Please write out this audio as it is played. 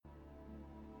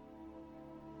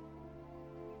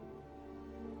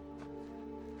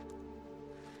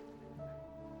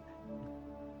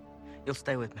You'll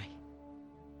stay with me.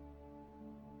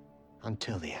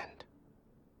 Until the end.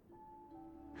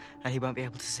 And he won't be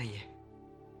able to see you.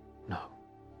 No.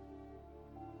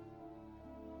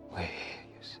 We're here,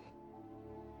 you see.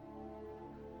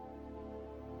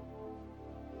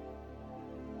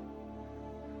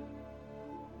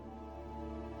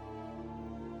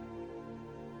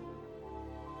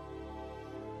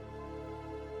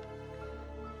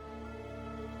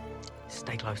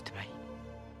 Stay close to me.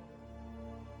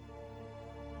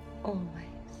 Always.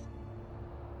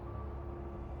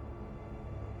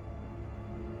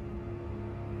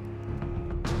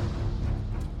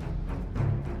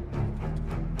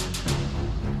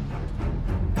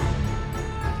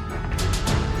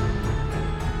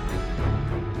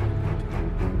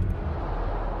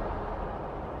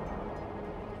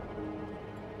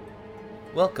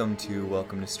 Welcome to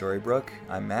Storybrooke.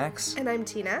 I'm Max. And I'm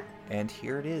Tina. And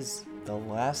here it is, the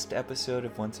last episode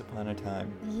of Once Upon a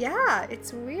Time. Yeah,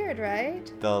 it's weird,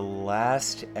 right? The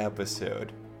last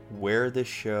episode, where the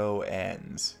show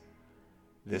ends.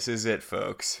 This is it,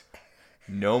 folks.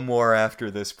 No more after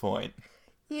this point.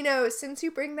 You know, since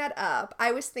you bring that up,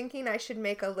 I was thinking I should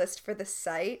make a list for the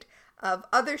site of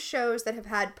other shows that have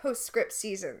had postscript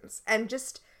seasons. And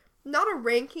just, not a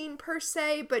ranking per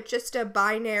se, but just a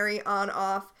binary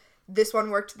on-off. This one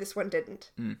worked, this one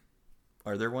didn't.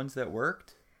 Are there ones that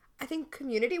worked? I think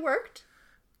Community worked.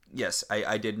 Yes,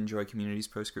 I did enjoy Community's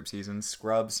postscript seasons.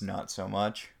 Scrubs, not so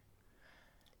much.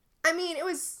 I mean, it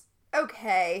was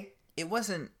okay. It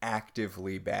wasn't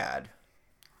actively bad.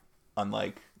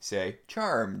 Unlike, say,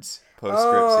 Charmed's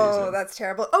postscript season. Oh, that's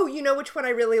terrible. Oh, you know which one I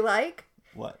really like?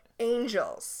 What?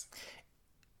 Angels.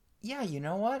 Yeah, you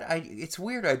know what? It's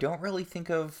weird. I don't really think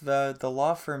of the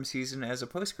Law Firm season as a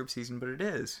postscript season, but it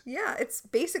is. Yeah, it's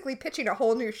basically pitching a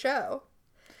whole new show.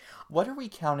 What are we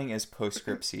counting as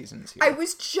postscript seasons here? I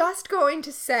was just going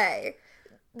to say,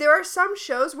 there are some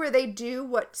shows where they do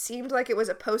what seemed like it was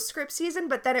a postscript season,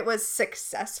 but then it was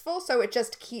successful, so it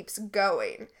just keeps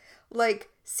going. Like,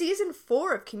 season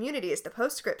 4 of Community is the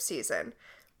postscript season,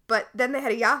 but then they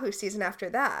had a Yahoo season after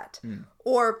that.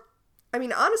 Or, I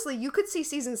mean, honestly, you could see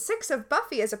season 6 of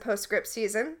Buffy as a postscript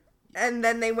season, and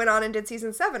then they went on and did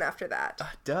season 7 after that.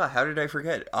 Duh, how did I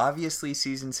forget? Obviously,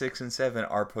 season 6 and 7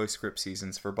 are postscript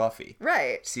seasons for Buffy.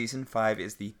 Right. Season 5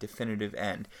 is the definitive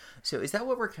end. So is that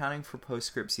what we're counting for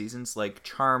postscript seasons? Like,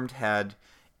 Charmed had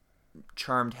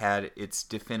its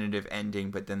definitive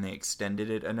ending, but then they extended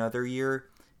it another year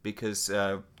because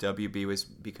WB was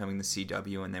becoming the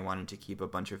CW and they wanted to keep a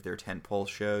bunch of their tentpole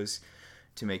shows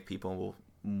to make people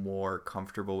more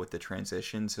comfortable with the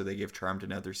transition, so they give Charmed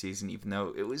another season, even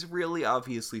though it was really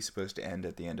obviously supposed to end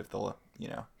at the end of the,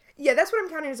 Yeah, that's what I'm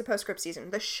counting as a postscript season.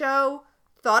 The show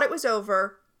thought it was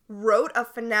over, wrote a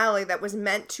finale that was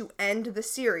meant to end the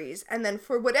series, and then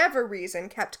for whatever reason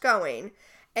kept going,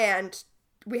 and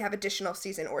we have additional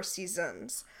season or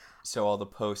seasons. So all the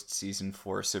post-season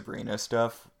 4 Sabrina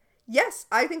stuff? Yes,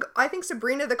 I think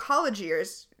Sabrina the College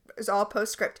Years is all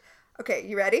postscript. Okay,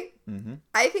 you ready? Mm-hmm.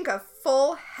 I think a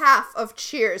full half of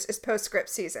Cheers is postscript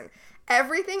season.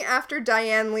 Everything after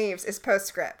Diane leaves is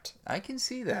postscript. I can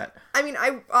see that. I mean,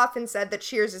 I often said that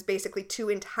Cheers is basically 2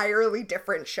 entirely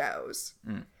different shows.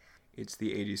 It's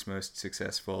the 80s most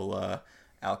successful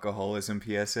alcoholism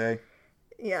PSA.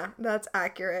 Yeah, that's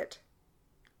accurate.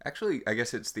 Actually, I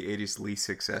guess it's the 80s least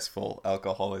successful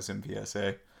alcoholism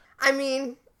PSA. I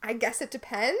mean, I guess it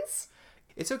depends.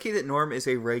 It's okay that Norm is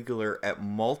a regular at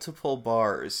multiple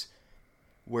bars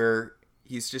where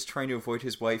he's just trying to avoid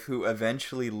his wife, who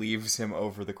eventually leaves him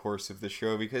over the course of the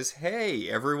show because, hey,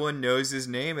 everyone knows his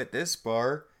name at this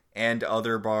bar and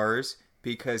other bars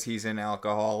because he's an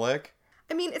alcoholic.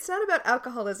 I mean, it's not about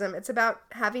alcoholism. It's about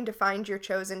having to find your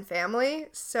chosen family.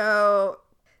 So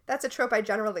that's a trope I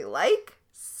generally like.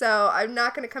 So I'm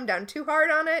not going to come down too hard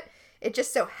on it. It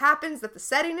just so happens that the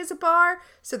setting is a bar,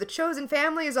 so the chosen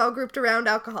family is all grouped around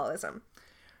alcoholism.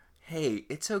 Hey,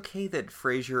 it's okay that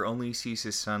Frasier only sees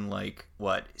his son,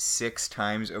 6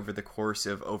 times over the course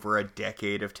of over a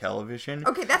decade of television?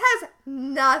 Okay, that has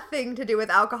nothing to do with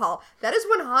alcohol. That is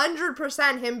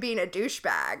 100% him being a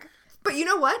douchebag. But you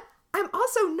know what? I'm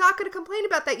also not going to complain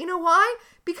about that. You know why?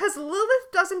 Because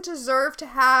Lilith doesn't deserve to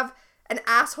have an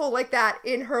asshole like that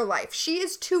in her life. She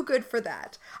is too good for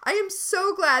that. I am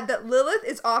so glad that Lilith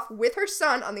is off with her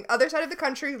son on the other side of the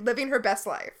country living her best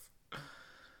life.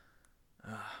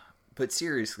 But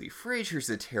seriously, Frasier's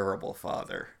a terrible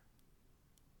father.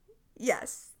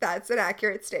 Yes, that's an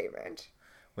accurate statement.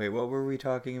 Wait, what were we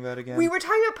talking about again? We were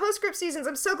talking about postscript seasons.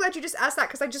 I'm so glad you just asked that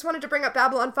because I just wanted to bring up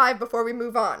Babylon 5 before we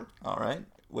move on. All right.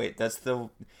 Wait, that's the...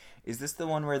 Is this the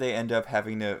one where they end up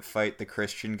having to fight the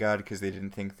Christian god because they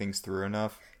didn't think things through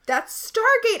enough? That's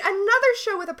Stargate, another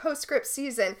show with a postscript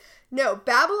season. No,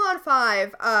 Babylon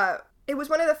 5, it was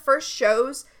one of the first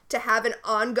shows to have an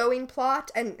ongoing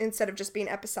plot and instead of just being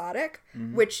episodic,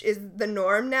 which is the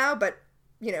norm now, but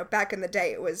you know, back in the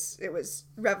day it was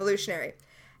revolutionary.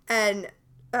 And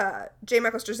J.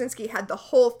 Michael Straczynski had the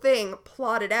whole thing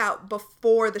plotted out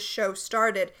before the show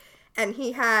started, and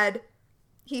he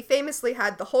famously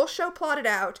had the whole show plotted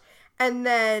out and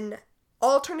then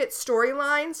alternate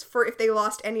storylines for if they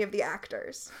lost any of the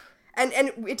actors. And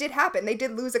it did happen. They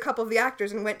did lose a couple of the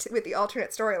actors and went with the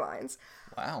alternate storylines.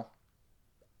 Wow.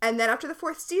 And then after the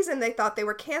 4th season, they thought they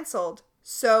were canceled.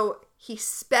 So he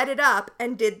sped it up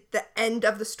and did the end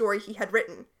of the story he had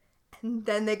written. And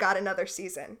then they got another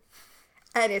season.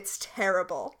 And it's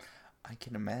terrible. I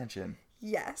can imagine.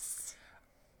 Yes.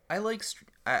 I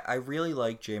really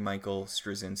like J. Michael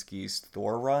Straczynski's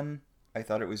Thor run. I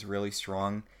thought it was really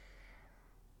strong.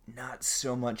 Not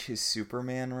so much his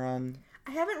Superman run.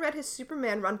 I haven't read his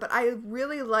Superman run, but I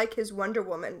really like his Wonder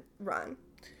Woman run.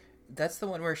 That's the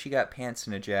one where she got pants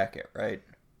and a jacket, right?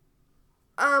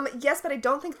 Yes, but I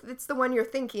don't think it's the one you're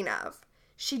thinking of.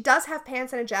 She does have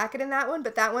pants and a jacket in that one,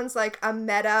 but that one's like a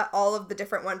meta all of the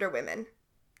different Wonder Women.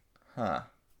 Huh.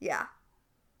 Yeah.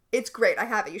 It's great. I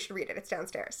have it. You should read it. It's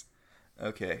downstairs.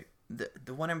 Okay.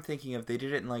 The one I'm thinking of, they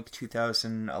did it in like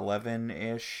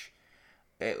 2011-ish.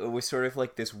 It was sort of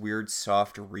like this weird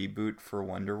soft reboot for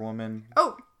Wonder Woman.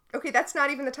 Oh, okay. That's not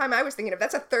even the time I was thinking of.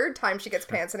 That's a third time she gets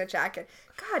pants and a jacket.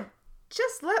 God,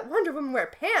 just let Wonder Woman wear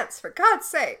pants, for God's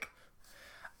sake.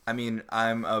 I mean,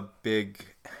 I'm a big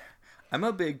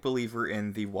believer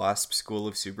in the WASP school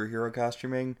of superhero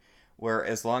costuming, where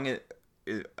as long as,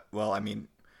 well, I mean,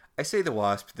 I say the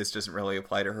WASP, this doesn't really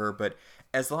apply to her, but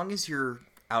as long as your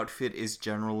outfit is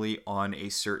generally on a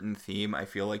certain theme, I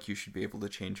feel like you should be able to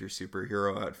change your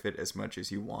superhero outfit as much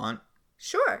as you want.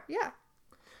 Sure, yeah.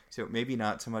 So maybe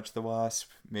not so much the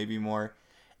WASP, maybe more.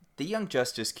 The Young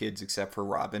Justice kids, except for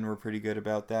Robin, were pretty good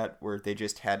about that, where they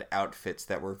just had outfits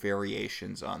that were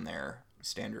variations on their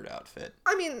standard outfit.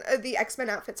 I mean, the X-Men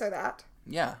outfits are that.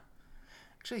 Yeah.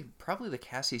 Actually, probably the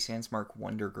Cassie Sandsmark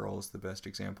Wonder Girl is the best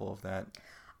example of that.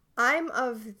 I'm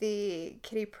of the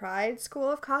Kitty Pryde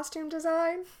school of costume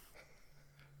design.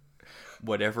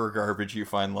 Whatever garbage you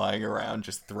find lying around,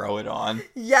 just throw it on.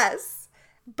 Yes.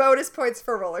 Bonus points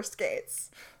for roller skates.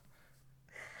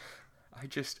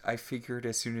 I figured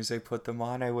as soon as I put them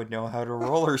on, I would know how to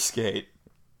roller skate.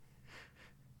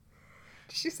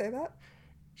 Did she say that?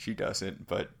 She doesn't,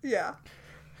 but... Yeah.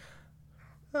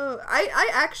 Oh,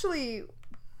 I actually,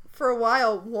 for a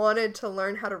while, wanted to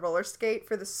learn how to roller skate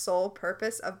for the sole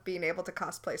purpose of being able to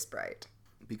cosplay Sprite.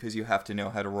 Because you have to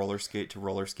know how to roller skate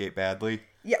badly?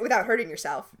 Yeah, without hurting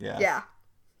yourself. Yeah.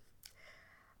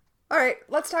 All right,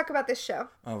 let's talk about this show.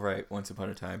 All right, Once Upon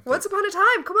a Time. Once Upon a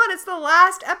Time. Come on, it's the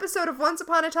last episode of Once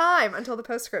Upon a Time until the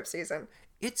postscript season.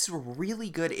 It's really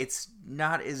good. It's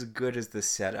not as good as the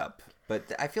setup,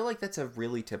 but I feel like that's a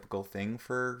really typical thing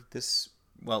for this,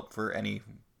 well, for any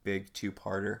big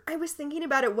two-parter. I was thinking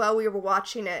about it while we were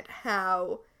watching it,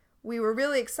 how we were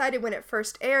really excited when it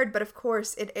first aired, but of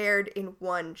course it aired in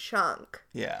one chunk.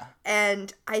 Yeah.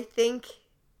 And I think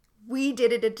we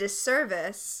did it a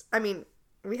disservice. I mean,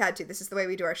 we had to. This is the way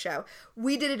we do our show.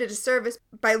 We did it a disservice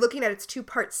by looking at its two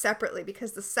parts separately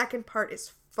because the second part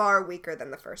is far weaker than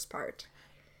the first part.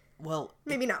 Well...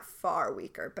 Maybe not far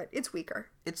weaker, but it's weaker.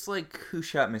 It's like Who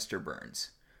Shot Mr. Burns?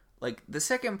 Like, the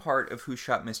second part of Who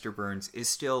Shot Mr. Burns is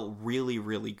still really,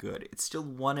 really good. It's still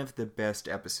one of the best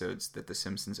episodes that The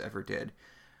Simpsons ever did.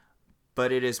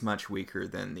 But it is much weaker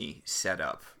than the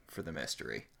setup for the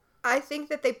mystery. I think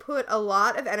that they put a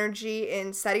lot of energy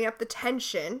in setting up the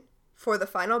tension for the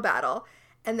final battle,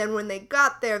 and then when they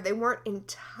got there, they weren't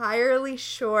entirely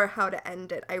sure how to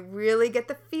end it. I really get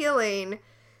the feeling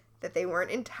that they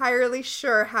weren't entirely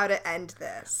sure how to end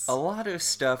this. A lot of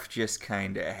stuff just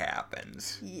kind of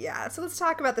happens. Yeah, so let's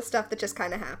talk about the stuff that just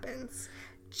kind of happens.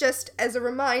 Just as a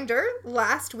reminder,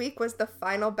 last week was the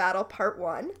final battle part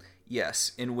 1.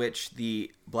 Yes, in which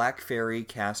the Black Fairy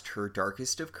cast her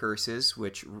Darkest of Curses,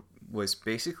 which was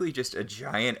basically just a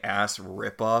giant-ass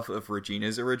ripoff of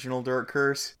Regina's original Dark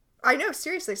Curse. I know,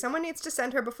 seriously, someone needs to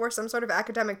send her before some sort of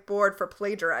academic board for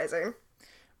plagiarizing.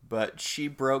 But she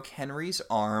broke Henry's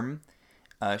arm.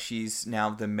 She's now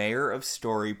the mayor of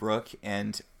Storybrooke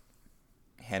and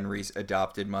Henry's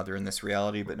adopted mother in this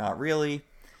reality, but not really.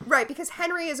 Right, because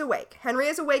Henry is awake. Henry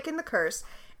is awake in the curse,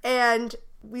 and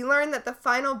we learn that the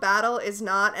final battle is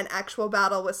not an actual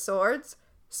battle with swords.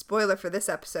 Spoiler for this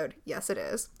episode, yes it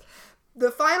is.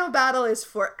 The final battle is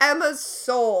for Emma's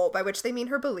soul, by which they mean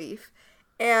her belief,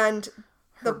 and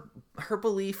her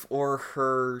belief or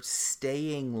her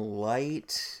staying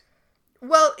light.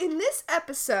 well, in this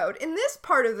episode, in this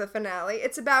part of the finale,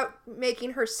 it's about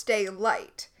making her stay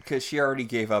light. Because she already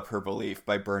gave up her belief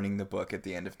by burning the book at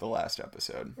the end of the last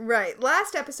episode. Right.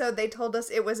 Last episode, they told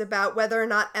us it was about whether or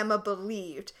not Emma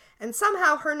believed. And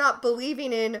somehow her not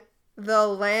believing in the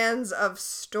Lands of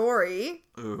Story,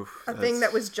 Oof, a thing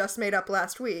that was just made up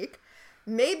last week,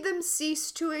 made them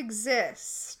cease to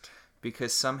exist.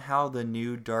 Because somehow the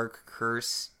new dark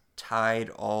curse tied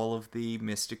all of the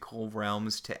mystical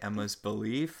realms to Emma's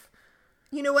belief.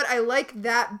 You know what? I like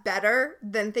that better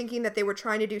than thinking that they were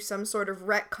trying to do some sort of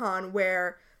retcon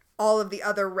where all of the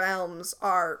other realms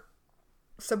are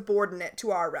subordinate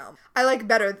to our realm. I like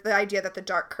better the idea that the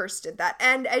Dark Curse did that.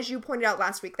 And as you pointed out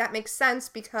last week, that makes sense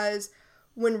because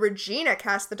when Regina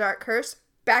cast the Dark Curse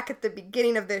back at the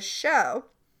beginning of this show,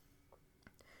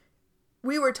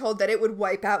 we were told that it would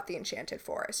wipe out the Enchanted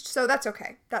Forest. So that's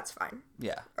okay. That's fine.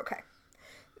 Yeah. Okay.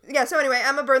 Yeah, so anyway,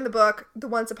 Emma burned the book, the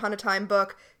Once Upon a Time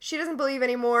book. She doesn't believe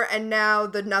anymore, and now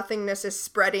the nothingness is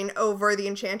spreading over the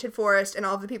Enchanted Forest, and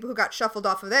all of the people who got shuffled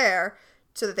off of there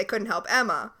so that they couldn't help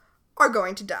Emma are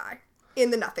going to die in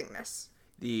the nothingness.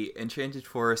 The Enchanted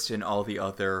Forest and all the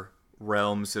other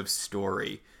realms of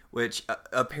story, which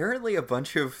apparently a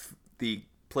bunch of the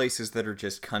places that are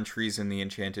just countries in the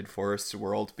Enchanted Forest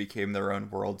world became their own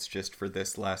worlds just for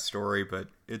this last story, but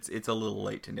it's a little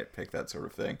late to nitpick that sort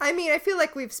of thing. I mean, I feel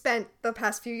like we've spent the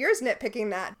past few years nitpicking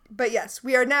that, but yes,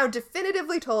 we are now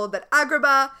definitively told that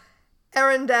Agrabah,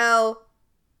 Arendelle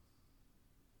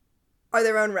are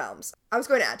their own realms. I was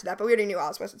going to add to that, but we already knew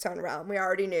Oz was its own realm. We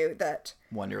already knew that.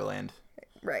 Wonderland.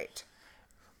 Right.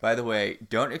 By the way,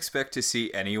 don't expect to see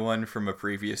anyone from a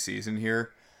previous season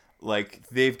here. Like,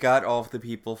 they've got all of the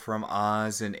people from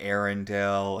Oz and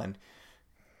Arendelle and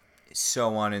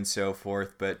so on and so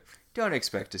forth, but don't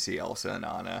expect to see Elsa and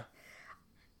Anna.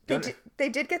 They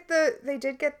did get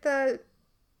the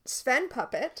Sven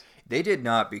puppet. They did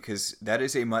not, because that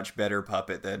is a much better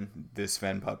puppet than the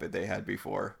Sven puppet they had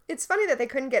before. It's funny that they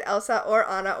couldn't get Elsa or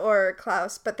Anna or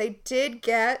Klaus, but they did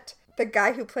get the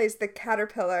guy who plays the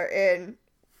caterpillar in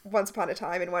Once Upon a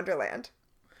Time in Wonderland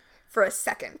for a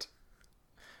second.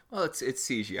 Well, it's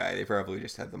CGI. They probably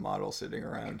just had the model sitting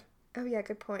around. Oh yeah,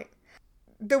 good point.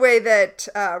 The way that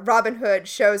Robin Hood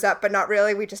shows up, but not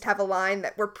really. We just have a line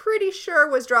that we're pretty sure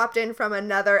was dropped in from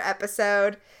another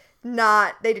episode.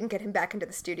 They didn't get him back into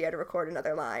the studio to record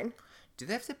another line. Do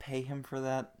they have to pay him for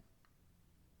that?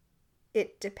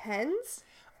 It depends.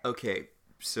 Okay,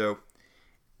 so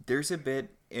there's a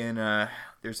bit in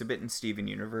Steven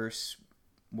Universe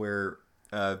where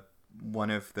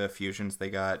one of the fusions they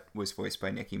got was voiced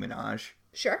by Nicki Minaj.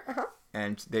 Sure, uh-huh.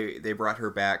 And they brought her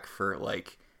back for,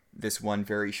 like, this one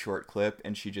very short clip,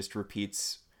 and she just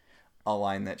repeats a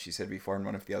line that she said before, and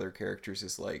one of the other characters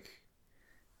is like,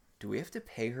 do we have to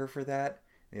pay her for that?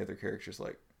 And the other character's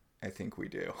like, I think we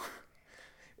do.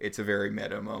 It's a very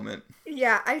meta moment.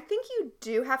 Yeah, I think you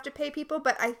do have to pay people,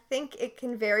 but I think it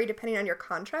can vary depending on your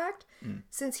contract.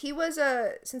 Since he was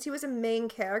a main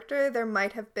character, there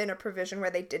might have been a provision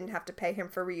where they didn't have to pay him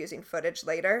for reusing footage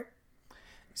later.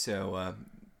 So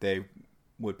they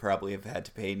would probably have had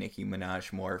to pay Nicki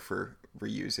Minaj more for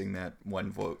reusing that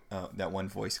one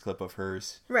voice clip of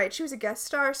hers. Right, she was a guest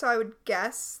star, so I would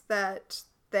guess that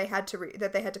they had to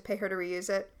pay her to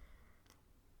reuse it.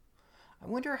 I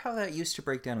wonder how that used to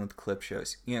break down with clip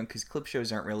shows. You know, because clip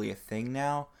shows aren't really a thing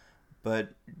now. But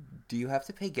do you have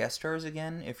to pay guest stars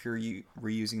again if you're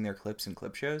reusing their clips in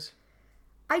clip shows?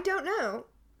 I don't know.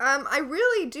 I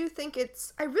really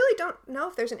don't know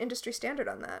if there's an industry standard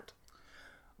on that.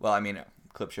 Well, I mean,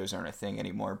 clip shows aren't a thing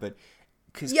anymore, but...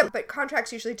 But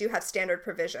contracts usually do have standard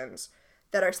provisions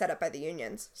that are set up by the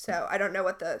unions. So I don't know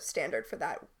what the standard for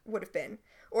that would have been.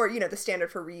 Or, the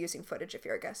standard for reusing footage if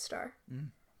you're a guest star.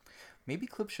 Maybe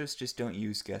clip shows just don't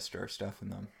use guest star stuff in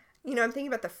them. I'm thinking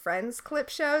about the Friends clip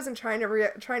shows and trying to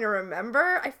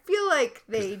remember. I feel like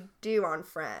they do on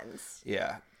Friends.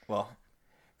 Yeah, well,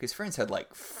 because Friends had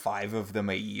like 5 of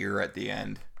them a year at the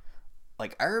end.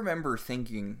 Like, I remember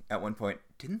thinking at one point,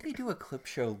 didn't they do a clip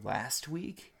show last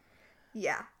week?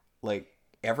 Yeah. Like,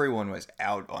 everyone was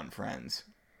out on Friends.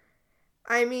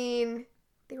 I mean,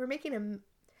 they were making a...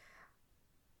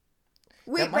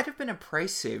 That might have been a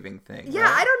price-saving thing, Yeah,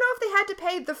 right? I don't know if they had to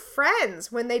pay the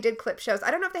Friends when they did clip shows.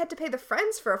 I don't know if they had to pay the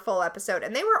Friends for a full episode.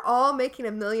 And they were all making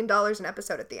 $1 million an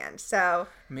episode at the end, so...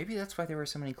 Maybe that's why there were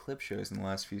so many clip shows in the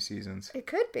last few seasons. It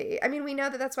could be. I mean, we know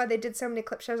that that's why they did so many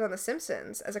clip shows on The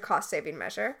Simpsons as a cost-saving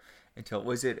measure. Until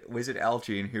was it Al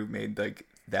Jean who made like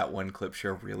that one clip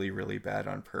show really, really bad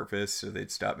on purpose so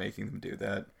they'd stop making them do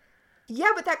that?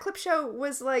 Yeah, but that clip show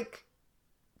was like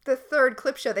the third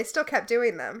clip show. They still kept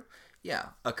doing them. Yeah,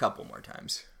 a couple more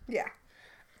times. Yeah.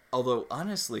 Although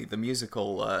honestly, the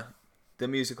musical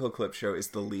clip show is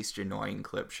the least annoying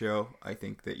clip show I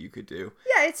think that you could do.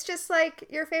 Yeah, it's just like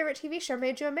your favorite TV show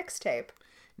made you a mixtape.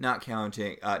 Not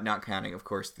counting, of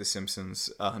course, The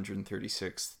Simpsons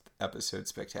 136th episode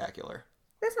Spectacular.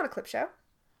 That's not a clip show.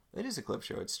 It is a clip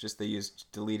show. It's just they used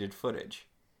deleted footage.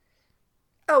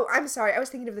 Oh, I'm sorry. I was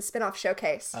thinking of the spin-off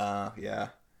Showcase. Yeah.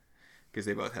 Because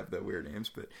they both have the weird names.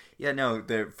 But yeah, no,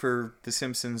 for The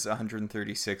Simpsons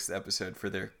 136th episode for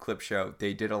their clip show,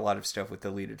 they did a lot of stuff with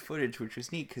deleted footage, which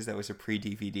was neat because that was a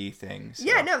pre-DVD thing. So.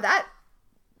 Yeah, no,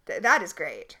 that is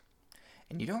great.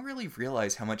 And you don't really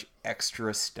realize how much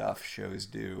extra stuff shows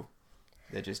do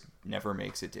that just never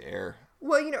makes it to air.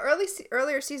 Well, you know,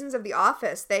 earlier seasons of The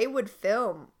Office, they would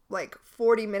film like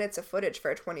 40 minutes of footage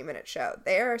for a 20-minute show.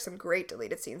 There are some great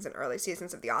deleted scenes in early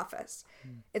seasons of The Office.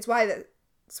 It's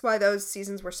why those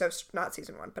seasons were so... Not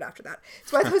season 1, but after that.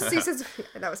 It's why those seasons...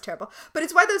 That was terrible. But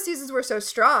it's why those seasons were so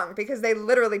strong, because they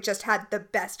literally just had the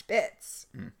best bits.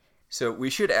 So we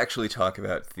should actually talk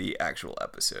about the actual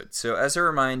episode. So as a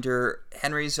reminder,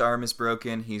 Henry's arm is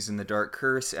broken. He's in the Dark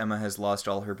Curse. Emma has lost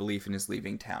all her belief and is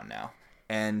leaving town now.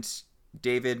 And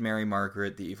David, Mary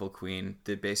Margaret, the Evil Queen,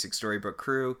 the basic storybook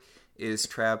crew, is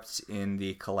trapped in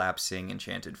the collapsing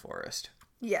Enchanted Forest.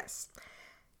 Yes.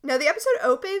 Now, the episode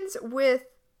opens with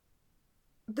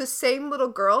the same little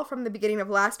girl from the beginning of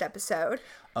last episode.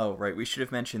 Oh, right. We should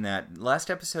have mentioned that.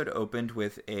 Last episode opened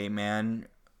with a man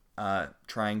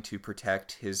trying to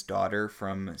protect his daughter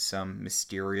from some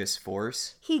mysterious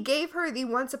force. He gave her the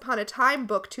Once Upon a Time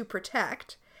book to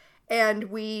protect, and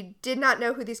we did not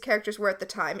know who these characters were at the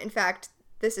time. In fact,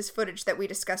 this is footage that we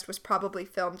discussed was probably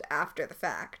filmed after the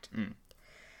fact.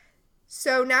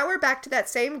 So now we're back to that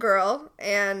same girl,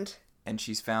 and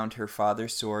she's found her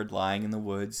father's sword lying in the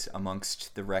woods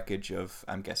amongst the wreckage of,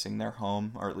 I'm guessing, their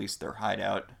home, or at least their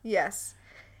hideout. Yes.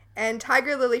 And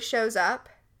Tiger Lily shows up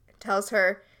and tells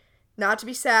her not to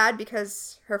be sad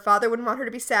because her father wouldn't want her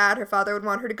to be sad. Her father would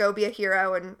want her to go be a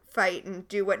hero and fight and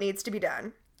do what needs to be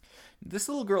done. This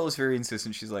little girl is very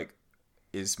insistent. She's like,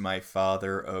 is my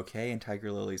father okay? And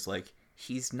Tiger Lily's like,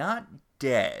 he's not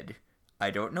dead.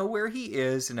 I don't know where he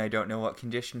is, and I don't know what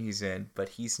condition he's in, but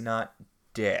he's not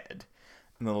dead.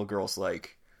 And the little girl's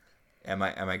like, am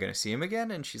I going to see him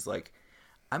again? And she's like,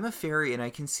 I'm a fairy, and I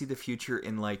can see the future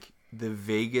in, like, the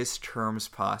vaguest terms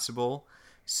possible.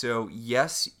 So,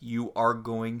 yes, you are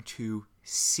going to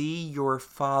see your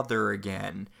father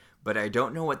again, but I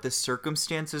don't know what the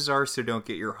circumstances are, so don't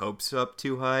get your hopes up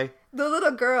too high. The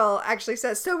little girl actually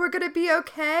says, so we're going to be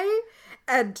okay?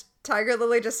 And Tiger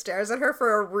Lily just stares at her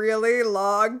for a really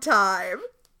long time.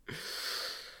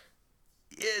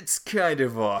 It's kind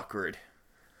of awkward.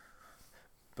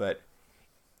 But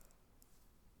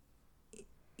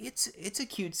it's a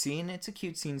cute scene. It's a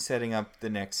cute scene setting up the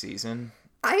next season.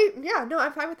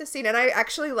 I'm fine with this scene. And I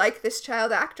actually like this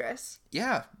child actress.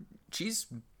 Yeah, she's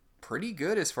pretty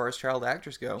good as far as child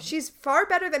actors go. She's far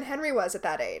better than Henry was at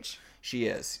that age. She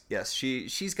is. Yes,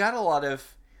 she's got a lot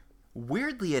of,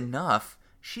 weirdly enough,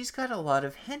 she's got a lot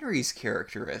of Henry's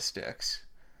characteristics.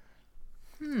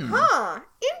 Huh,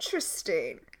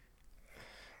 interesting.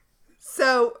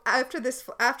 So, after this,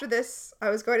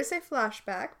 I was going to say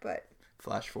flashback, but...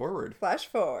 Flash forward.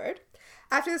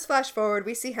 After this flash forward,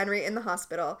 we see Henry in the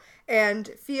hospital, and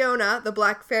Fiona, the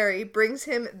Black Fairy, brings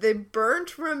him the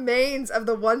burnt remains of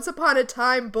the Once Upon a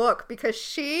Time book, because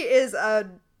she is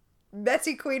a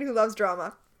messy queen who loves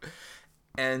drama.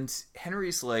 And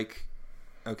Henry's like,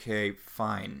 okay,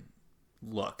 fine.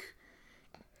 Look,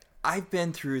 I've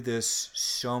been through this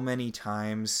so many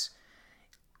times.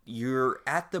 You're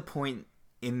at the point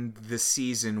in the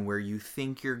season where you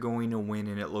think you're going to win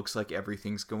and it looks like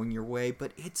everything's going your way,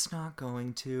 but it's not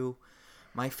going to.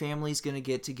 My family's going to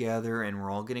get together and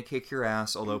we're all going to kick your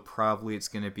ass, although probably it's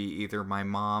going to be either my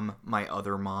mom, my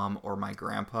other mom, or my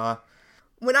grandpa.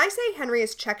 When I say Henry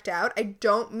is checked out, I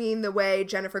don't mean the way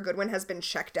Jennifer Goodwin has been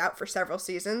checked out for several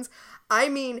seasons. I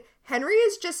mean, Henry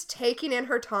is just taking in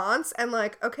her taunts and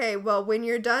like, okay, well, when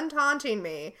you're done taunting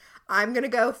me, I'm going to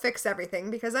go fix everything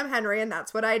because I'm Henry and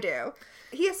that's what I do.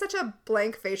 He has such a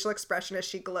blank facial expression as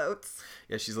she gloats.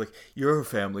 Yeah, she's like, your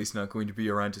family's not going to be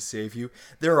around to save you.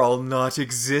 They're all not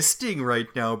existing right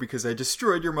now because I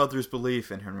destroyed your mother's belief.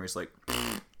 And Henry's like,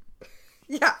 pfft.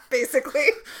 Yeah, basically.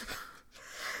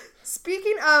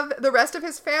 Speaking of the rest of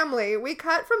his family, we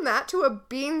cut from that to a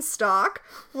beanstalk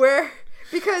where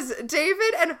Because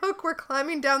David and Hook were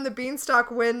climbing down the beanstalk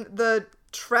when the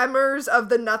tremors of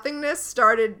the nothingness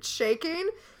started shaking.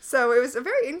 So it was a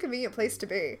very inconvenient place to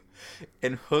be.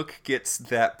 And Hook gets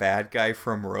that bad guy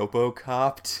from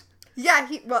RoboCop. Yeah,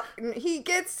 he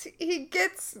gets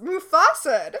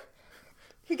Mufasa'd.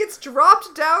 He gets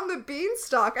dropped down the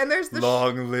beanstalk, and there's the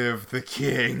Long live the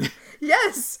king.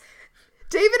 Yes.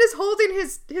 David is holding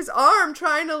his arm,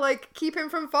 trying to, like, keep him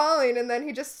from falling, and then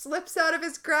he just slips out of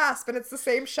his grasp, and it's the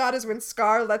same shot as when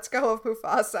Scar lets go of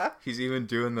Mufasa. He's even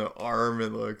doing the arm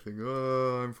and like thing.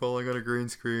 Oh, I'm falling on a green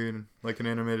screen like an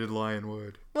animated lion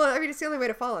would. Well, I mean, it's the only way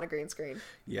to fall on a green screen.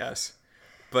 Yes.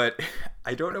 But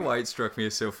I don't know why it struck me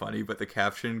as so funny, but the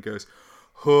caption goes,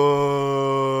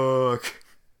 Hook.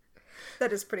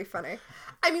 That is pretty funny.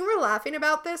 I mean, we're laughing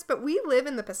about this, but we live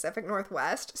in the Pacific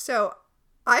Northwest, so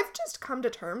I've just come to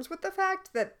terms with the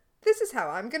fact that this is how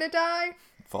I'm gonna die.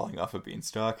 Falling off a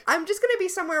beanstalk. I'm just gonna be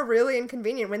somewhere really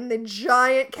inconvenient when the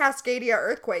giant Cascadia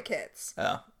earthquake hits.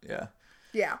 Oh, yeah.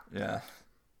 Yeah. Yeah.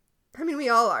 I mean, we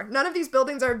all are. None of these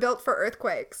buildings are built for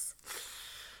earthquakes.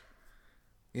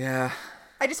 Yeah.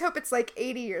 I just hope it's like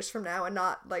 80 years from now and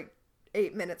not like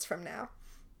 8 minutes from now.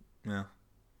 Yeah.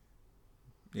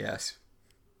 Yes.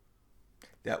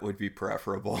 That would be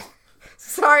preferable.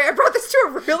 Sorry, I brought this to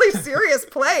a really serious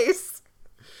place.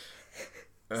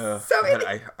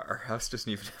 Our house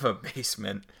doesn't even have a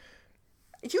basement.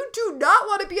 You do not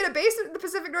want to be in a basement in the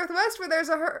Pacific Northwest where there's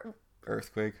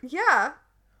Earthquake? Yeah.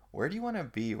 Where do you want to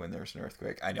be when there's an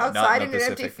earthquake? I know, outside not in the in an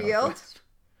empty Pacific field. Northwest.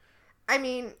 I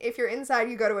mean, if you're inside,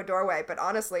 you go to a doorway, but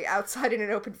honestly, outside in an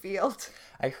open field.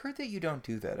 I heard that you don't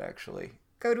do that, actually.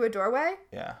 Go to a doorway?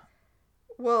 Yeah.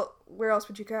 Well, where else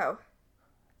would you go?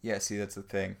 Yeah, see, that's the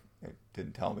thing. It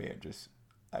didn't tell me.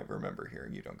 I remember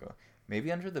hearing you don't go.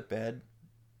 Maybe under the bed,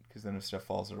 because then if stuff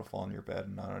falls, it'll fall on your bed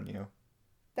and not on you.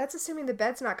 That's assuming the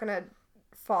bed's not going to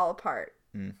fall apart.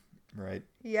 Right.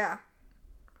 Yeah.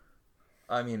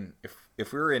 I mean,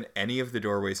 if we were in any of the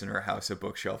doorways in our house, a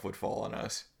bookshelf would fall on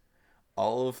us.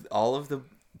 All of the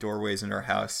doorways in our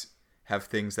house have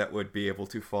things that would be able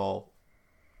to fall.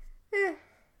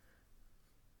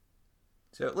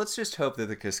 So let's just hope that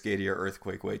the Cascadia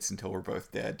earthquake waits until we're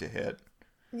both dead to hit.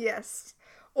 Yes.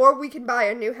 Or we can buy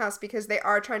a new house because they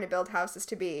are trying to build houses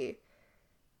to be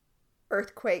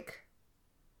earthquake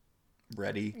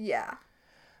ready. Yeah.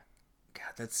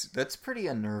 God, that's pretty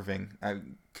unnerving.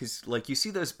 Because, like, you see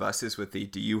those buses with the,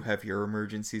 do you have your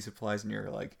emergency supplies? And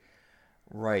you're like,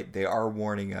 right, they are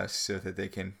warning us so that they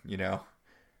can, you know.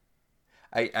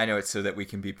 I know it's so that we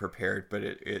can be prepared, but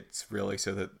it's really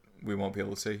so that we won't be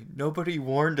able to say, nobody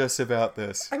warned us about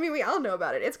this. I mean, we all know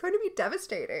about it. It's going to be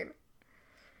devastating.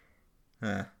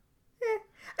 Huh.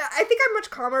 I think I'm much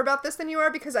calmer about this than you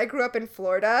are because I grew up in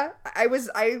Florida.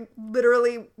 I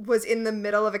literally was in the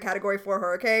middle of a Category 4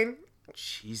 hurricane.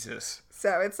 Jesus.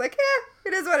 So it's like,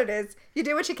 it is what it is. You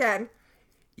do what you can.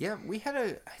 Yeah,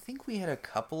 I think we had a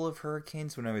couple of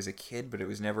hurricanes when I was a kid, but it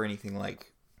was never anything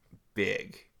like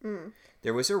big.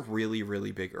 There was a really,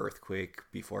 really big earthquake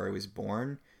before I was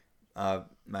born. I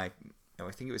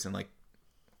think it was in like,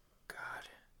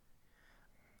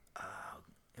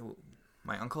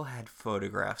 my uncle had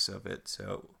photographs of it,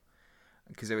 so,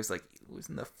 because it was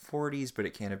in the 40s, but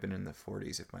it can't have been in the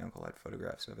 40s if my uncle had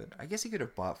photographs of it. I guess he could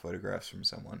have bought photographs from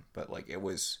someone, but like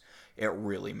it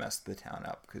really messed the town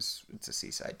up because it's a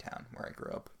seaside town where I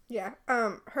grew up. Yeah.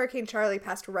 Hurricane Charlie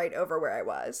passed right over where I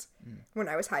was when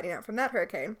I was hiding out from that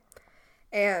hurricane.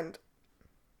 And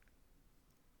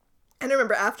I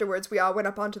remember afterwards we all went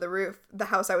up onto the roof. The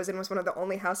house I was in was one of the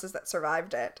only houses that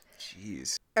survived it.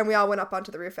 Jeez. And we all went up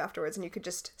onto the roof afterwards and you could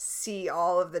just see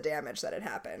all of the damage that had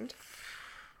happened.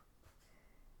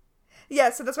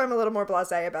 Yeah, so that's why I'm a little more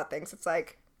blasé about things. It's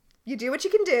like, you do what you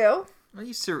can do. Well,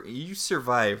 you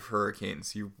survive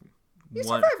hurricanes. You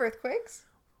survive earthquakes.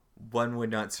 One would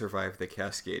not survive the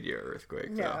Cascadia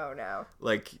earthquake, though. No.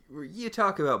 Like, you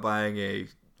talk about buying a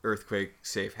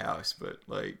earthquake-safe house, but,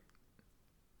 like...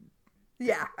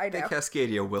 Yeah, I know. The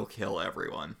Cascadia will kill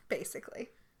everyone. Basically.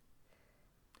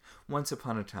 Once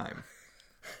upon a time.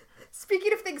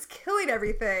 Speaking of things killing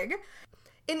everything,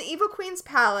 in the Evil Queen's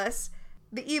palace,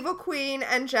 the Evil Queen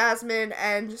and Jasmine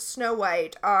and Snow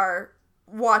White are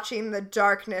watching the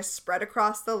darkness spread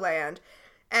across the land.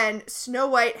 And Snow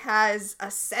White has a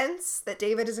sense that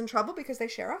David is in trouble because they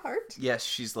share a heart. Yes,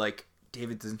 she's like,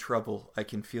 David's in trouble. I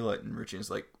can feel it. And Regina's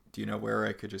like, do you know where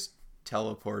I could just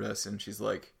teleport us? And she's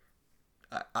like,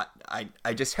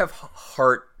 I just have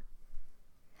heart.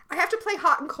 I have to play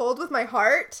hot and cold with my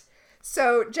heart.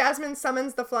 So Jasmine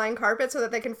summons the flying carpet so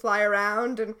that they can fly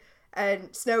around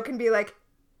and Snow can be like,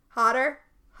 hotter,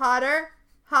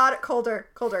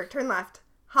 colder, turn left,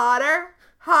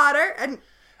 hotter, and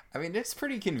I mean, it's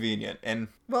pretty convenient. And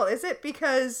well, is it?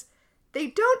 Because they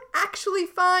don't actually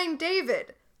find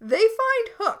David. They find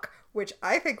Hook, which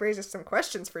I think raises some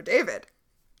questions for David.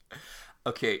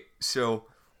 okay, so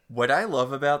what I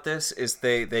love about this is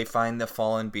they find the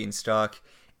fallen beanstalk,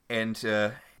 and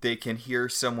they can hear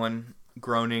someone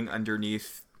groaning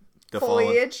underneath the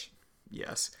Foliage.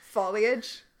 Yes.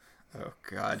 Foliage. Oh,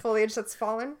 God. Foliage that's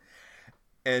fallen.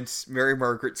 And Mary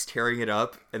Margaret's tearing it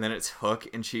up, and then it's Hook,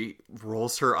 and she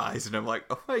rolls her eyes, and I'm like,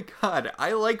 oh my God,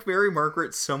 I like Mary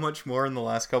Margaret so much more in the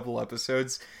last couple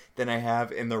episodes than I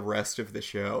have in the rest of the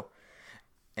show.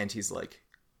 And he's like,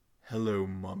 hello,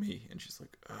 Mommy. And she's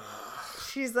like, ugh.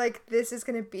 She's like, this is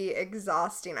going to be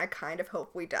exhausting. I kind of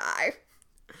hope we die.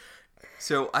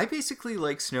 So I basically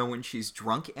like Snow when she's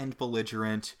drunk and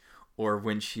belligerent, or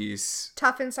when she's...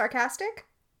 Tough and sarcastic?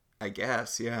 I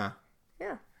guess, yeah.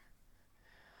 Yeah.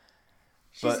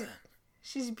 But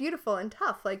She's beautiful and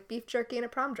tough, like beef jerky in a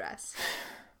prom dress.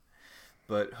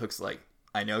 But Hook's like,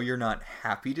 I know you're not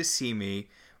happy to see me,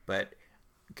 but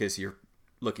because you're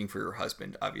looking for your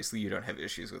husband, obviously you don't have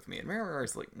issues with me. And Mary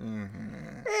like,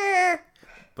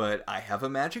 But I have a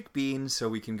magic bean, so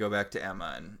we can go back to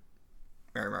Emma. And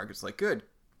Mary Margaret's like, good.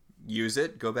 Use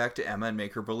it, go back to Emma and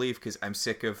make her believe, because I'm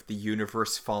sick of the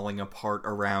universe falling apart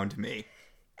around me.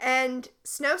 And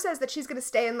Snow says that she's going to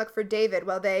stay and look for David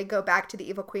while they go back to the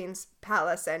Evil Queen's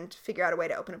palace and figure out a way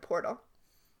to open a portal.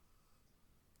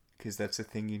 Because that's a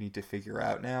thing you need to figure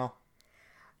out now.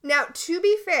 Now, to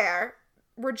be fair,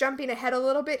 we're jumping ahead a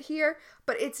little bit here,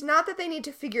 but it's not that they need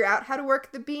to figure out how to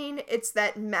work the bean, it's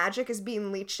that magic is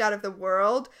being leached out of the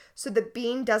world, so the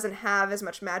bean doesn't have as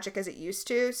much magic as it used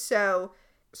to, so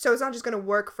it's not just going to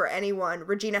work for anyone.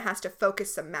 Regina has to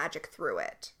focus some magic through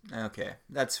it. Okay,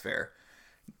 that's fair.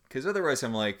 Because otherwise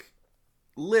I'm like,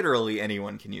 literally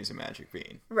anyone can use a magic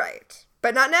bean. Right.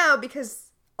 But not now,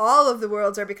 because all of the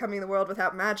worlds are becoming the world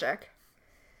without magic.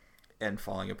 And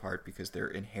falling apart because they're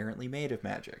inherently made of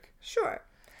magic. Sure.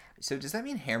 So does that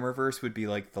mean Hammerverse would be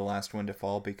like the last one to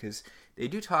fall? Because they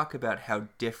do talk about how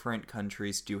different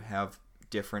countries do have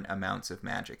different amounts of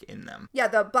magic in them. Yeah,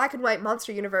 the black and white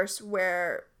monster universe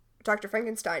where Dr.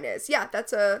 Frankenstein is. Yeah,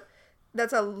 that's a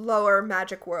lower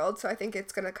magic world, so I think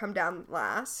it's going to come down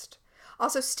last.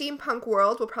 Also, steampunk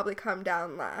world will probably come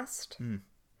down last.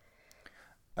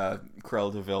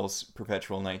 Cruella de Vil's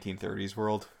perpetual 1930s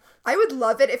world. I would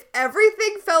love it if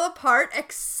everything fell apart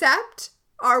except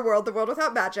our world, the world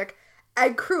without magic,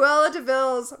 and Cruella de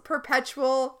Vil's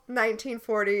perpetual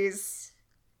 1940s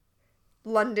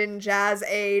London jazz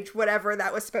age, whatever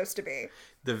that was supposed to be.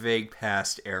 The vague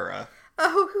past era.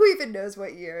 Oh, who even knows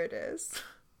what year it is?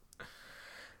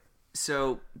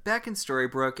 So, back in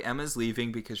Storybrooke, Emma's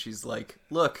leaving because she's like,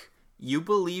 look, you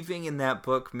believing in that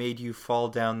book made you fall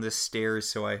down the stairs,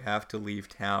 so I have to leave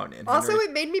town. And also,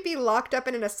 it made me be locked up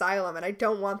in an asylum, and I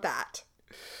don't want that.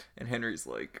 And Henry's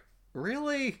like,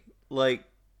 really? Like,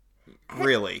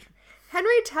 really?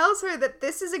 Henry tells her that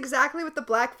this is exactly what the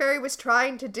Black Fairy was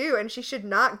trying to do, and she should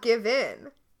not give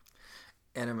in.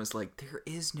 And Emma's like, there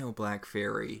is no Black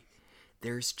Fairy.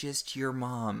 There's just your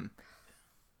mom,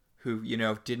 who,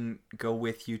 didn't go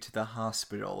with you to the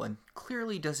hospital and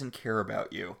clearly doesn't care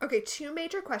about you. Okay, two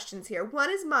major questions here. One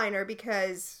is minor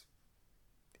because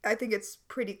I think it's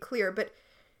pretty clear, but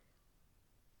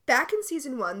back in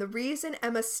season 1, the reason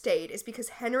Emma stayed is because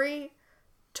Henry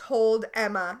told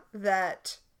Emma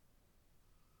that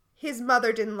his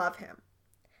mother didn't love him.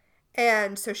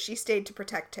 And so she stayed to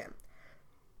protect him.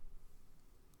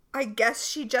 I guess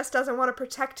she just doesn't want to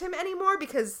protect him anymore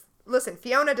because, listen,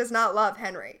 Fiona does not love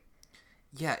Henry.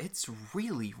 Yeah, it's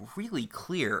really, really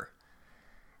clear.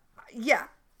 Yeah.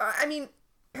 I mean,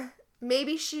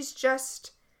 maybe she's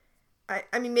just...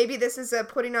 I mean, maybe this is a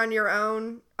putting on your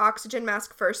own oxygen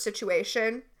mask first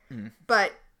situation,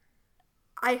 but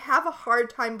I have a hard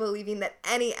time believing that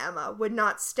any Emma would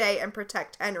not stay and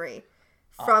protect Henry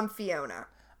from Fiona.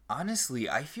 Honestly,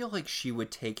 I feel like she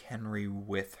would take Henry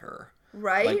with her.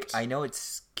 Right? Like, I know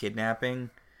it's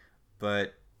kidnapping,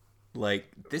 but...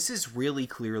 this is really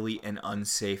clearly an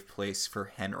unsafe place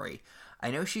for Henry. I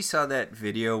know she saw that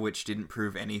video, which didn't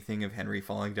prove anything of Henry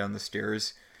falling down the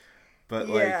stairs, but,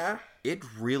 yeah. It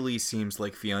really seems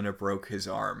like Fiona broke his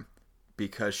arm,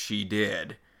 because she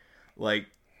did.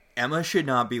 Emma should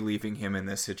not be leaving him in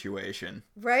this situation.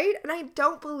 Right? And I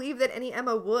don't believe that any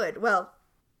Emma would. Well,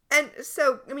 and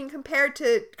so, I mean, compared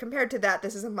to that,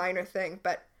 this is a minor thing,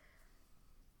 but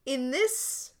in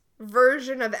this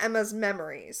version of Emma's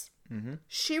memories,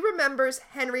 she remembers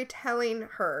Henry telling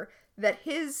her that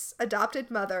his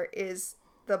adopted mother is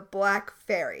the Black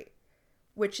Fairy.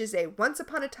 which is a once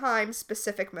upon a time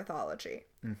specific mythology.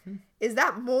 Mm-hmm. Is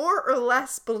that more or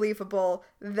less believable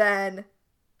than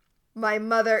my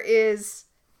mother is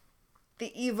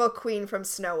the evil queen from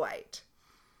Snow White?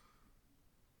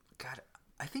 God,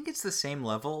 I think it's the same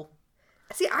level.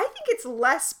 See, I think it's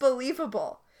less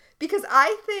believable because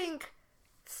I think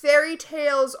fairy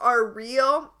tales are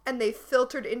real and they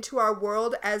filtered into our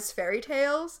world as fairy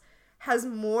tales has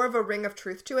more of a ring of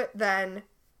truth to it than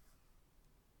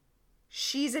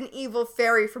she's an evil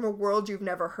fairy from a world you've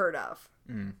never heard of.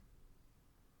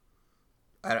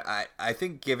 I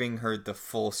think giving her the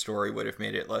full story would have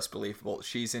made it less believable.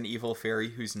 She's an evil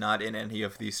fairy who's not in any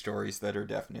of these stories that are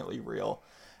definitely real.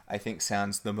 I think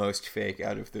sounds the most fake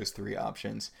out of those three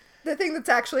options. The thing that's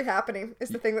actually happening is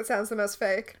the thing that sounds the most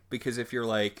fake. Because if you're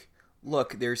like,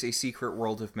 look, there's a secret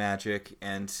world of magic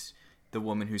and the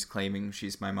woman who's claiming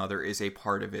she's my mother is a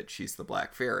part of it, she's the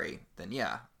Black Fairy, then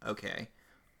yeah, okay.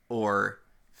 Or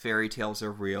fairy tales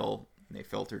are real, they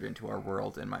filtered into our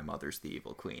world, and my mother's the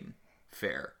evil queen.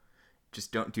 Fair.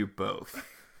 Just don't do both.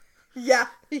 Yeah.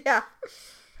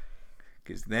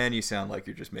 Because then you sound like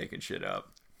you're just making shit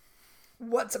up.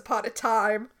 Once upon a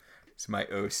time. It's my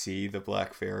OC, the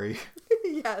Black Fairy.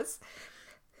 Yes.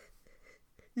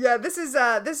 Yeah, this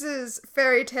is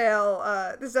fairy tale.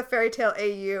 This is a fairy tale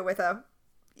AU with a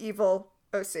evil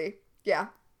OC. Yeah.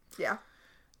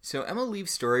 So Emma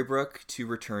leaves Storybrooke to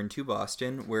return to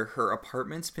Boston, where her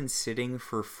apartment's been sitting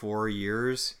for 4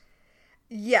 years.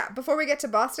 Yeah. Before we get to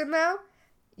Boston, though,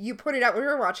 you pointed out when we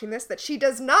were watching this that she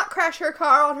does not crash her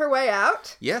car on her way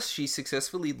out. Yes, she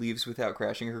successfully leaves without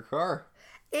crashing her car.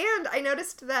 And I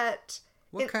noticed that...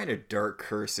 What kind of dark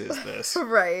curse is this?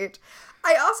 Right.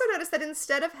 I also noticed that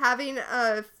instead of having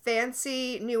a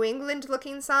fancy New England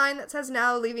looking sign that says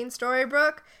now leaving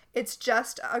Storybrooke, it's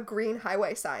just a green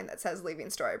highway sign that says leaving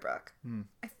Storybrooke.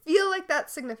 I feel like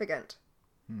that's significant.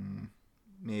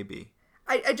 Maybe.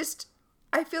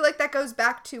 I feel like that goes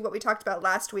back to what we talked about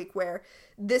last week where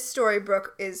this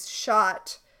Storybrooke is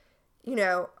shot,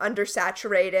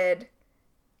 undersaturated,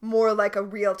 more like a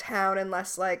real town and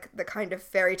less like the kind of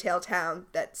fairy tale town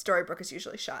that Storybrooke is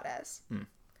usually shot as.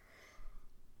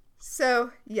 So,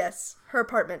 yes, her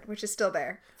apartment, which is still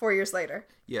there 4 years later.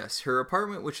 Yes, her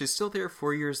apartment, which is still there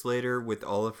 4 years later with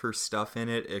all of her stuff in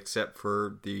it, except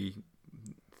for the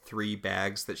 3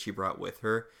 bags that she brought with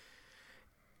her.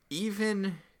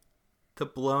 Even the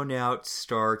blown out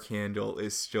star candle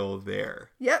is still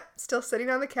there. Yep, still sitting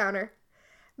on the counter.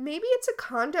 Maybe it's a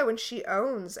condo and she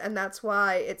owns, and that's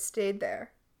why it stayed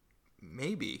there.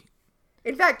 Maybe.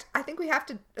 In fact, I think we have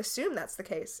to assume that's the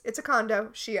case. It's a condo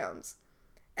she owns.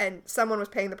 And someone was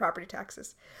paying the property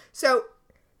taxes. So,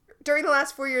 during the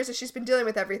last 4 years as she's been dealing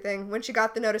with everything, when she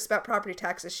got the notice about property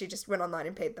taxes, she just went online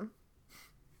and paid them.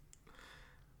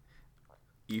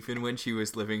 Even when she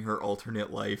was living her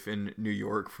alternate life in New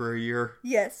York for a year?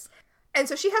 Yes. And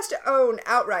so she has to own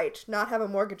outright, not have a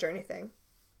mortgage or anything.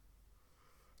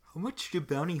 How much do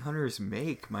bounty hunters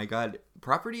make? My God,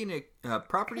 property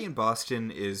in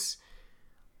Boston is,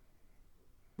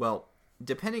 well,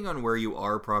 depending on where you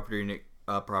are, property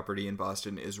in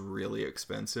Boston is really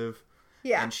expensive.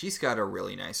 Yeah. And she's got a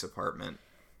really nice apartment.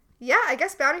 Yeah, I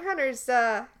guess bounty hunters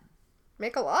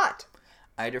make a lot.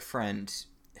 I had a friend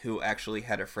who actually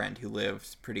had a friend who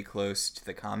lived pretty close to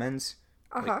the Commons.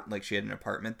 Like she had an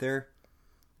apartment there.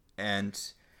 And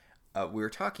we were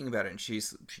talking about it, and she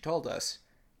told us,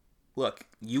 look,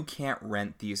 you can't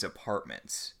rent these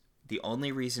apartments. The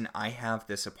only reason I have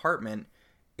this apartment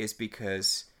is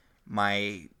because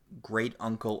my great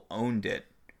uncle owned it,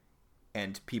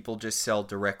 and people just sell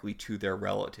directly to their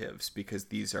relatives because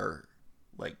these are,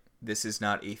 this is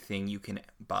not a thing you can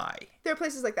buy. There are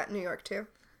places like that in New York, too.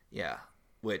 Yeah,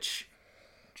 which,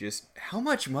 just, how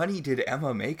much money did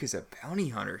Emma make as a bounty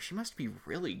hunter? She must be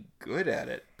really good at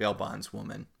it, bail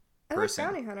bondswoman. I like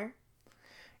bounty hunter.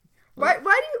 Why do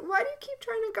you keep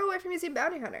trying to go away from using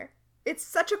bounty hunter? It's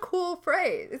such a cool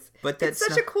phrase. It's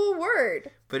such a cool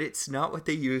word. But it's not what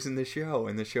they use in the show.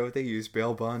 In the show, they use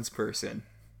bail bondsperson,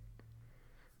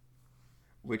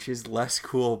 which is less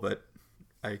cool, but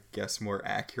I guess more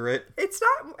accurate. It's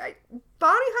not.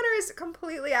 Bounty hunter is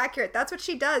completely accurate. That's what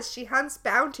she does. She hunts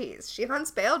bounties. She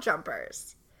hunts bail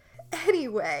jumpers.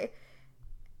 Anyway,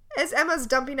 as Emma's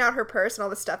dumping out her purse and all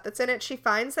the stuff that's in it, she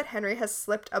finds that Henry has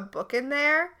slipped a book in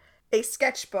there. A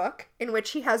sketchbook in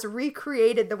which he has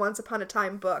recreated the Once Upon a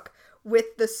Time book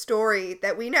with the story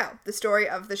that we know, the story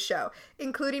of the show,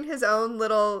 including his own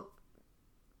little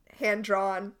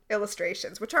hand-drawn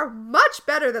illustrations, which are much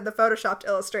better than the photoshopped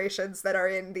illustrations that are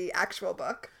in the actual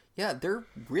book. Yeah, they're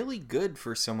really good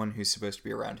for someone who's supposed to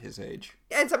be around his age.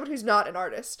 And someone who's not an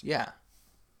artist. Yeah.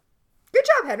 Good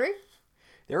job, Henry.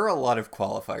 There are a lot of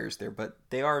qualifiers there, but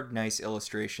they are nice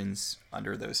illustrations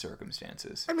under those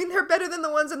circumstances. I mean, they're better than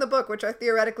the ones in the book, which are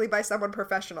theoretically by someone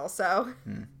professional, so...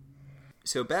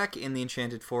 So back in the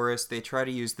Enchanted Forest, they try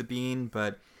to use the bean,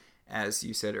 but as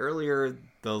you said earlier,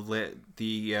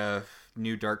 the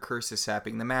new Dark Curse is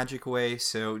sapping the magic away,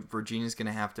 so Regina's going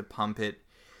to have to pump it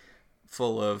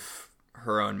full of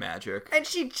her own magic. And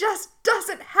she just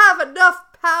doesn't have enough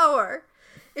power.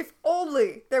 If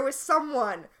only there was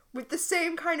someone with the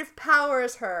same kind of power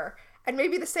as her, and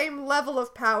maybe the same level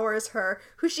of power as her,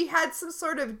 who she had some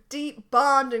sort of deep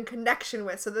bond and connection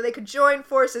with, so that they could join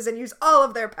forces and use all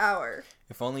of their power.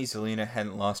 If only Zelena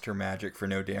hadn't lost her magic for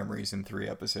no damn reason 3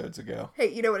 episodes ago.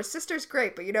 Hey, you know what? A sister's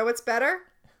great, but you know what's better?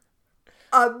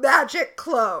 A magic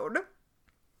clone.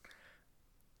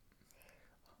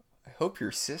 I hope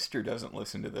your sister doesn't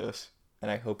listen to this,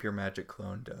 and I hope your magic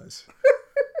clone does.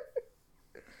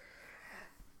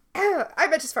 I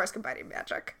meant as far as combining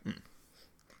magic.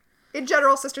 In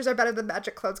general, sisters are better than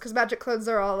magic clones, because magic clones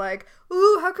are all like,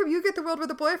 ooh, how come you get the world where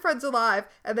the boyfriend's alive?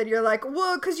 And then you're like,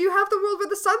 well, because you have the world where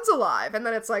the son's alive. And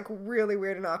then it's like really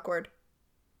weird and awkward.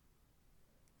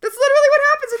 That's literally what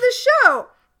happens in this show.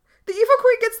 The Evil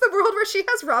Queen gets the world where she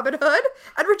has Robin Hood,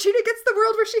 and Regina gets the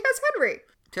world where she has Henry.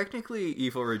 Technically,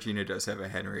 evil Regina does have a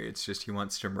Henry. It's just he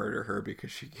wants to murder her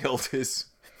because she killed his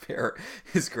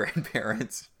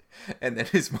grandparents. And then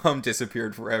his mom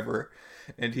disappeared forever,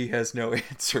 and he has no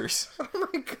answers. Oh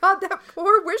my god, that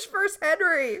poor Wishverse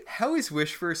Henry. How is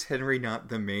Wishverse Henry not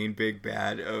the main big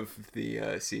bad of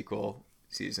the sequel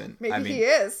season? Maybe he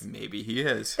is. Maybe he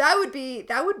is. That would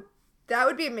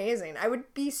be amazing. I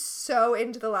would be so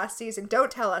into the last season. Don't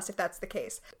tell us if that's the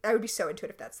case. I would be so into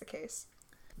it if that's the case.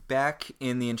 Back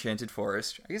in the Enchanted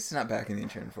Forest. I guess it's not back in the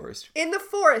Enchanted Forest. In the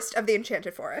forest of the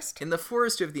Enchanted Forest. In the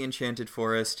forest of the Enchanted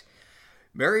Forest,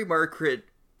 Mary Margaret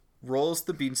rolls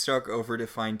the beanstalk over to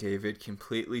find David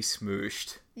completely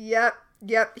smooshed. Yep.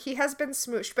 He has been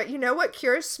smooshed. But you know what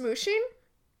cures smooshing?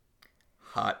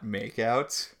 Hot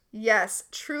makeouts. Yes.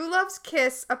 True Love's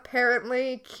kiss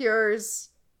apparently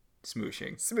cures...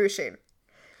 smooshing.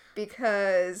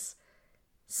 Because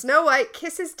Snow White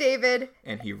kisses David.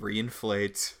 And he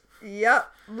reinflates.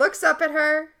 Yep. Looks up at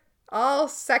her. All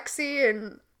sexy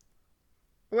and...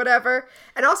 whatever.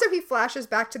 And also he flashes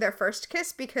back to their first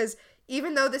kiss because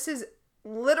even though this is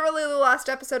literally the last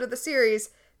episode of the series,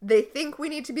 they think we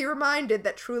need to be reminded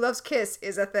that True Love's kiss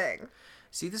is a thing.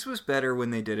 See, this was better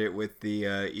when they did it with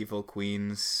the Evil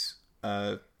Queen's,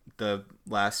 the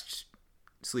last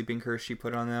sleeping curse she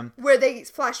put on them. Where they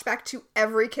flashed back to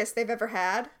every kiss they've ever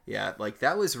had. Yeah, like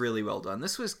that was really well done.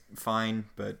 This was fine,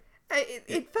 but...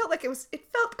 It felt like it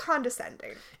felt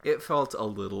condescending. It felt a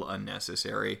little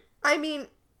unnecessary. I mean...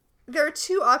 there are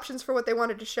 2 options for what they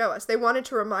wanted to show us. They wanted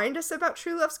to remind us about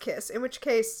True Love's kiss, in which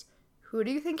case, who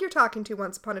do you think you're talking to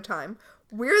once upon a time?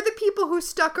 We're the people who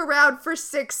stuck around for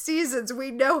 6 seasons.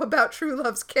 We know about True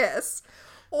Love's kiss.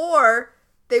 Or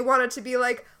they wanted to be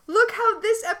like, look how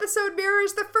this episode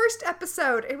mirrors the first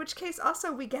episode, in which case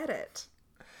also we get it.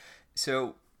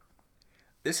 So,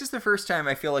 this is the first time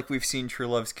I feel like we've seen True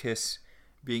Love's kiss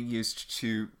being used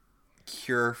to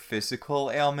cure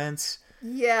physical ailments.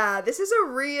 Yeah, this is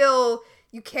a real,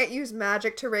 you can't use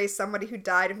magic to raise somebody who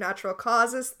died of natural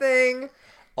causes thing.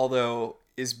 Although,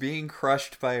 is being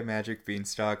crushed by a magic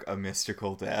beanstalk a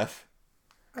mystical death?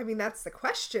 I mean, that's the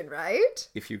question, right?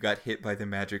 If you got hit by the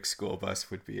magic school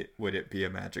bus, would it be a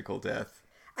magical death?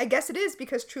 I guess it is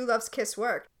because True Love's kiss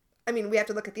worked. I mean, we have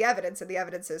to look at the evidence, and the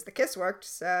evidence is the kiss worked,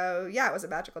 so yeah, it was a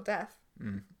magical death.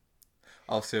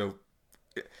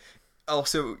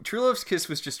 Also, True Love's kiss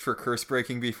was just for curse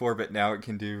breaking before, but now it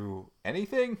can do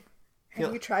anything?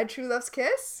 Have you tried True Love's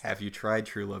kiss? Have you tried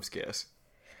True Love's kiss?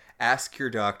 Ask your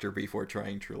doctor before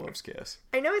trying True Love's kiss.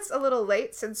 I know it's a little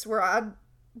late since we're on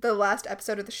the last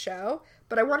episode of the show,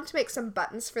 but I wanted to make some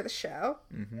buttons for the show.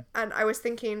 Mm-hmm. And I was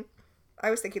thinking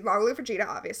Long Live Regina,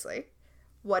 obviously.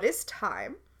 What is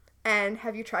time? And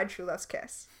have you tried True Love's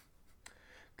kiss?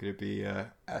 Could it be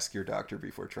ask your doctor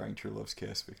before trying True Love's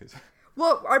kiss? Because...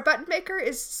 well, our button maker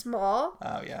is small.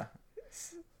 Oh, yeah.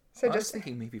 So I was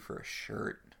thinking maybe for a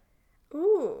shirt.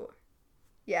 Ooh.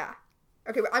 Yeah.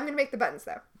 Okay, well, I'm going to make the buttons,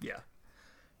 though. Yeah.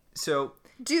 So...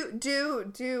 Do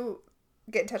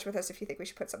get in touch with us if you think we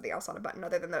should put something else on a button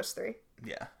other than those 3.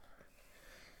 Yeah.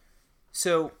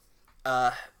 So,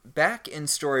 back in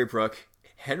Storybrooke,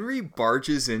 Henry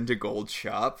barges into Gold's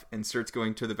shop and starts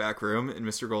going to the back room, and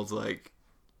Mr. Gold's like,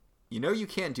 you know you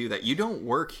can't do that. You don't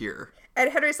work here.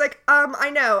 And Henry's like, I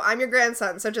know, I'm your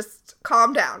grandson, so just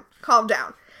calm down.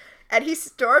 And he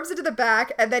storms into the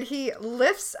back, and then he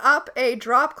lifts up a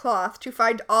drop cloth to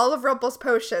find all of Rumple's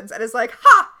potions and is like,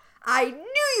 "Ha! I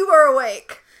knew you were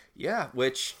awake!" Yeah,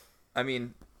 which, I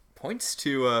mean, points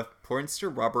to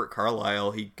Robert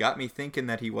Carlyle. He got me thinking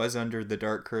that he was under the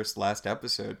Dark Curse last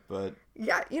episode, but...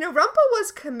 Yeah, Rumple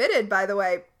was committed, by the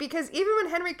way, because even when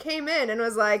Henry came in and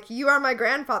was like, "You are my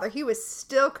grandfather," he was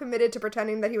still committed to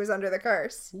pretending that he was under the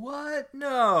curse. What?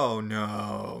 No.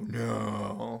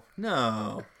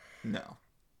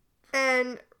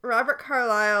 And Robert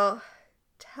Carlyle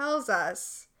tells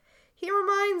us, he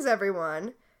reminds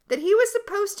everyone that he was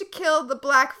supposed to kill the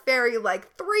Black Fairy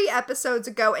like 3 episodes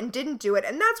ago and didn't do it,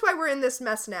 and that's why we're in this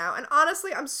mess now. And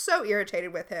honestly, I'm so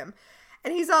irritated with him.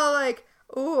 And he's all like,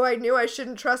 "Ooh, I knew I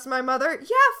shouldn't trust my mother."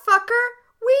 Yeah, fucker,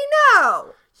 we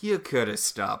know! You could have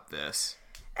stopped this.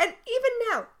 And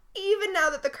even now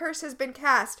that the curse has been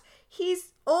cast,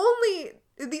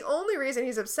 the only reason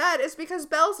he's upset is because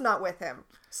Belle's not with him.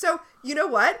 So, you know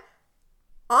what?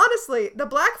 Honestly, the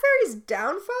Black Fairy's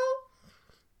downfall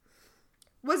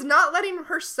was not letting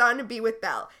her son be with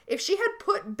Belle. If she had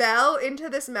put Belle into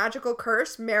this magical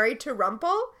curse married to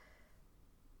Rumple,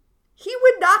 he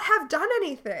would not have done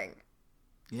anything.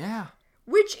 Yeah.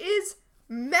 Which is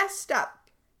messed up.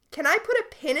 Can I put a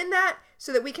pin in that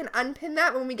so that we can unpin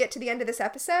that when we get to the end of this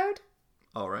episode?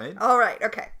 All right,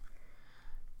 okay.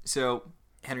 So,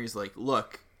 Henry's like,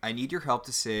 "Look, I need your help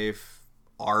to save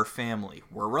our family.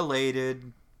 We're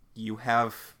related. You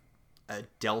have a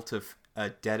debt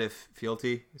of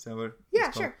fealty. Is that what it's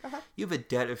Yeah, called? sure. Uh-huh. You have a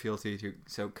debt of fealty to,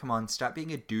 so come on, stop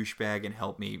being a douchebag and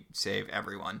help me save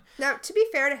everyone." Now, to be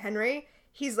fair to Henry,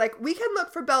 he's like, "We can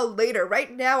look for Belle later.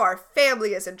 Right now, our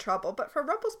family is in trouble." But from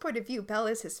Rumple's point of view, Belle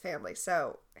is his family.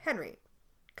 So, Henry,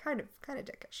 kind of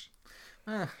dickish.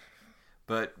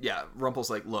 But yeah, Rumple's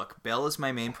like, "Look, Belle is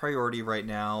my main priority right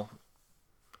now.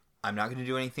 I'm not going to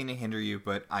do anything to hinder you,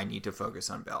 but I need to focus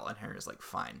on Belle." And Henry's like,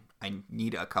 "Fine. I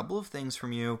need a couple of things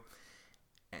from you,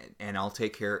 and I'll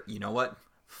take care." You know what?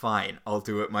 Fine. I'll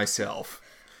do it myself.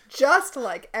 Just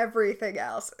like everything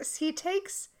else. He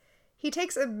takes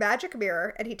a magic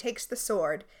mirror and he takes the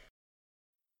sword.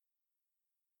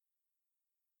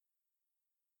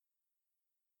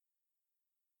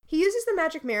 He uses the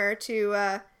magic mirror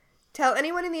to tell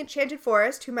anyone in the Enchanted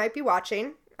Forest who might be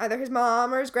watching, either his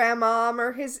mom or his grandmom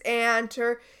or his aunt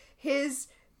or his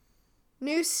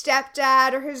new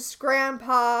stepdad or his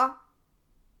grandpa.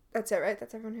 That's it, right?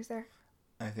 That's everyone who's there?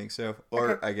 I think so.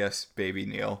 Or Okay. I guess baby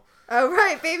Neil. Oh,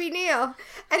 right, baby Neil.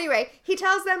 Anyway, he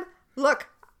tells them, "Look,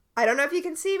 I don't know if you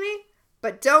can see me,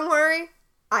 but don't worry.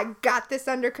 I got this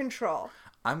under control."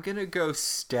 I'm going to go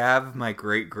stab my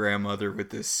great-grandmother with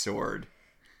this sword.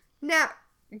 Now,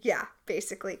 yeah,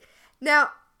 basically.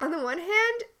 Now, on the one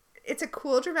hand, it's a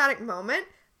cool dramatic moment,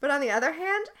 but on the other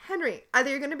hand, Henry, either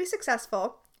you're going to be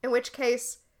successful, in which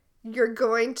case you're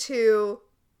going to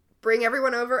bring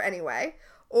everyone over anyway,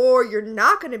 or you're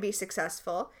not going to be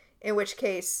successful, in which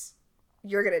case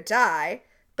you're going to die.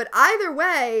 But either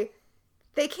way,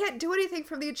 they can't do anything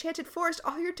from the Enchanted Forest.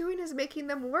 All you're doing is making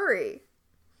them worry.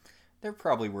 They're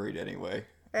probably worried anyway.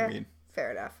 I mean,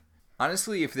 Fair enough.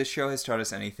 honestly, if this show has taught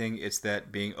us anything, it's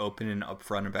that being open and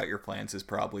upfront about your plans is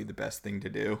probably the best thing to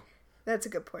do. That's a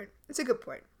good point. It's a good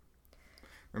point.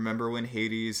 Remember when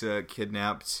Hades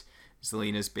kidnapped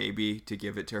Zelina's baby to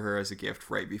give it to her as a gift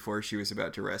right before she was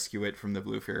about to rescue it from the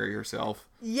Blue Fairy herself?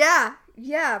 Yeah.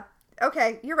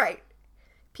 Okay, you're right.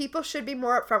 People should be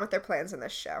more upfront with their plans in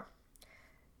this show.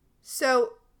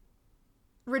 So,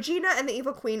 Regina and the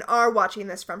Evil Queen are watching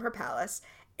this from her palace,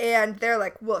 and they're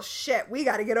like, "Well, shit, we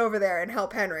gotta get over there and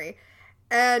help Henry."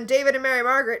 And David and Mary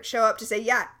Margaret show up to say,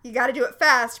 "Yeah, you gotta do it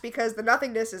fast because the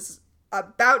nothingness is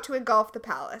about to engulf the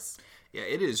palace." Yeah,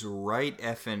 it is right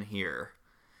effing here.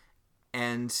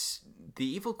 And the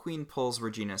Evil Queen pulls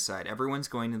Regina aside. Everyone's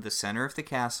going to the center of the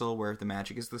castle where the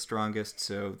magic is the strongest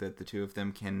so that the two of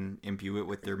them can imbue it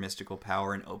with their mystical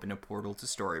power and open a portal to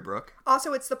Storybrooke.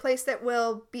 Also, it's the place that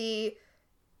will be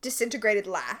disintegrated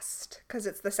last because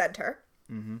it's the center.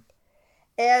 Mm-hmm.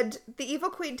 And the Evil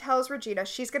Queen tells Regina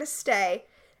she's going to stay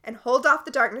and hold off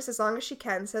the darkness as long as she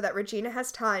can so that Regina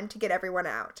has time to get everyone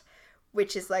out,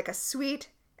 which is like a sweet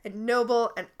and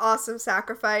noble and awesome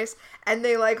sacrifice. And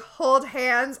they like hold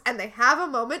hands and they have a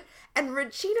moment and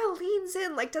Regina leans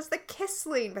in, like does the kiss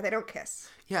lean, but they don't kiss.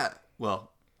 Yeah,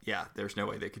 well, yeah, there's no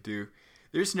way they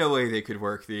could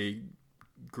work the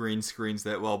green screens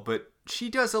that well, but she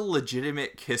does a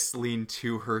legitimate kiss lean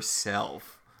to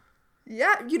herself.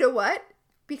 Yeah, you know what?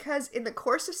 Because in the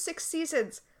course of 6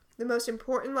 seasons, the most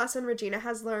important lesson Regina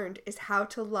has learned is how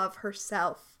to love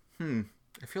herself.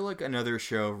 I feel like another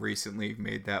show recently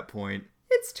made that point.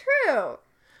 It's true.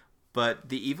 But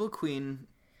the evil queen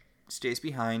stays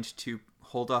behind to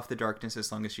hold off the darkness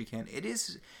as long as she can. It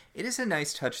is a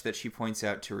nice touch that she points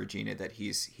out to Regina that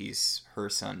he's her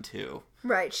son too.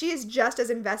 Right. She is just as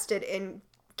invested in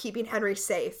keeping Henry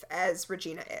safe as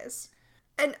Regina is.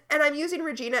 And I'm using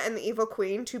Regina and the evil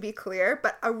queen to be clear,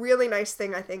 but a really nice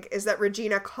thing, I think, is that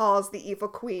Regina calls the evil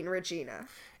queen Regina.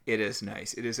 It is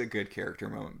nice. It is a good character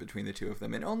moment between the two of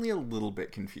them, and only a little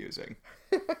bit confusing.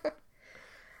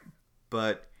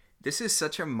 But this is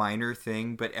such a minor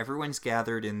thing, but everyone's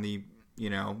gathered in the,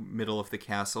 middle of the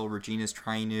castle. Regina's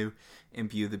trying to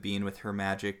imbue the bean with her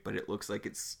magic, but it looks like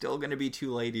it's still going to be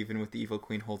too late, even with the evil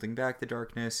queen holding back the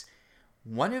darkness.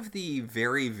 One of the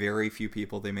very, very few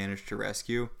people they managed to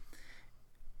rescue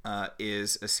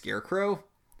is a scarecrow.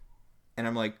 And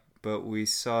I'm like, but we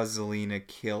saw Zelena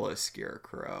kill a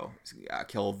scarecrow.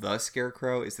 Kill the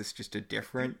scarecrow? Is this just a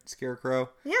different scarecrow?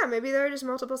 Yeah, maybe there are just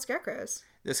multiple scarecrows.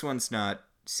 This one's not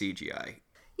CGI.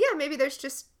 Yeah, maybe there's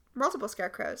just multiple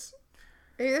scarecrows.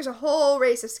 Maybe there's a whole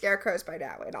race of scarecrows by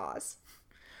now in Oz.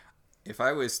 If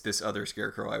I was this other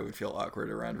scarecrow, I would feel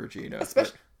awkward around Regina.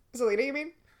 Especially Zelena, you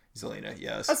mean? Zelena,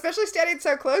 yes. Especially standing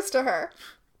so close to her.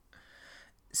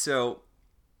 So,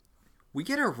 we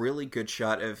get a really good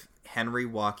shot of Henry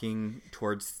walking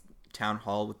towards Town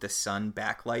Hall with the sun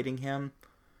backlighting him.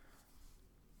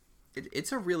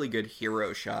 It's a really good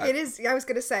hero shot. It is. I was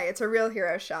going to say, it's a real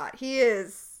hero shot. He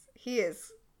is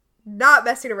not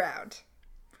messing around.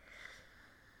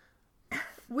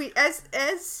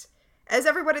 As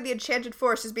everyone in the Enchanted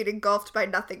Forest is being engulfed by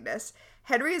nothingness,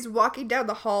 Henry is walking down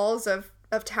the halls of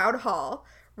Town Hall,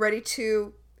 ready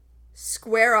to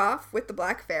square off with the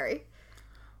Black Fairy.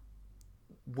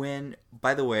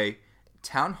 By the way,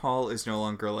 Town Hall is no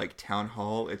longer like Town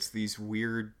Hall. It's these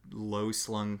weird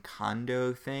low-slung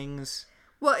condo things.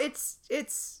 Well,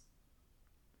 it's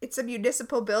a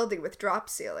municipal building with drop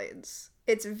ceilings.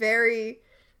 It's very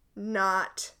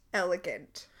not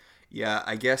elegant. Yeah,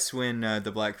 I guess when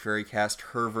the Black Fairy cast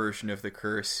her version of the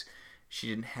curse, she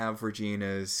didn't have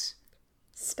Regina's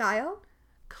style?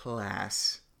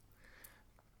 Class.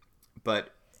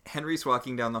 But Henry's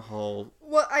walking down the hall.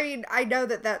 Well, I mean, I know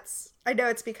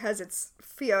it's because it's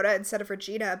Fiona instead of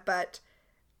Regina, but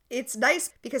it's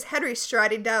nice because Henry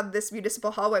striding down this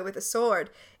municipal hallway with a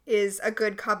sword is a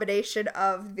good combination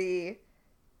of the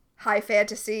high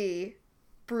fantasy,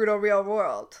 brutal real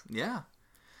world. Yeah.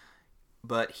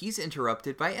 But he's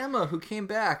interrupted by Emma, who came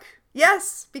back.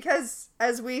 Yes, because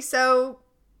as we so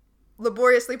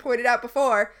laboriously pointed out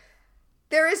before,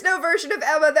 there is no version of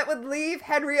Emma that would leave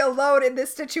Henry alone in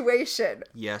this situation.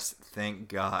 Yes, thank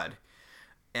God.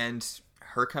 And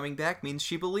her coming back means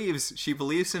she believes. She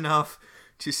believes enough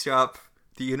to stop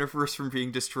the universe from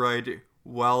being destroyed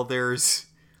while there's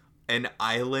an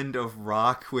island of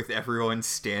rock with everyone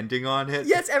standing on it.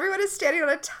 Yes, everyone is standing on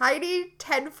a tiny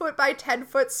 10-foot by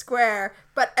 10-foot square,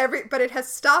 but it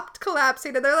has stopped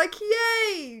collapsing, and they're like,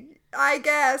 yay! I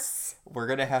guess. We're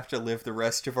gonna have to live the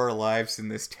rest of our lives in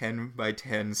this 10 by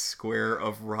 10 square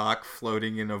of rock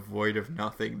floating in a void of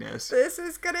nothingness. This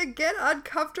is gonna get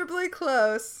uncomfortably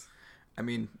close. I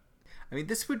mean,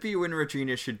 this would be when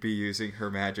Regina should be using her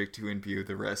magic to imbue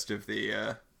the rest of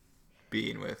the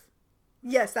being with.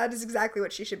 Yes, that is exactly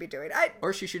what she should be doing.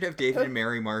 Or she should have David and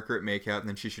Mary Margaret make out, and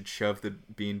then she should shove the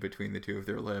bean between the two of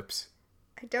their lips.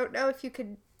 I don't know if you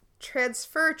could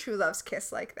transfer True Love's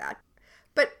kiss like that.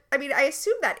 But, I mean, I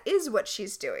assume that is what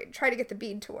she's doing, trying to get the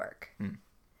bean to work.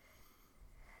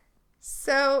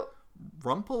 So...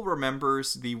 Rumpel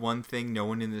remembers the one thing no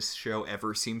one in this show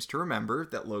ever seems to remember,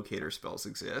 that locator spells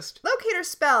exist. Locator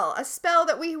spell, a spell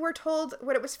that we were told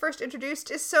when it was first introduced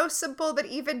is so simple that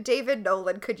even David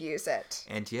Nolan could use it.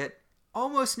 And yet,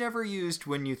 almost never used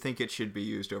when you think it should be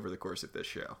used over the course of this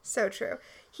show. So true.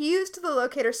 He used the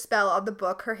locator spell on the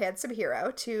book Her Handsome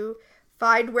Hero to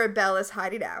find where Belle is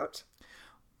hiding out.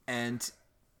 And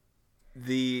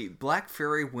the Black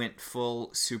Fairy went full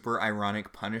super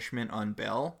ironic punishment on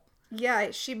Belle.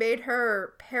 Yeah, she made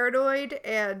her paranoid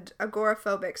and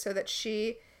agoraphobic so that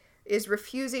she is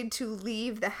refusing to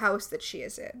leave the house that she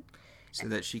is in. So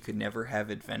that she could never have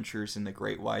adventures in the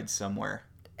great wide somewhere.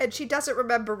 And she doesn't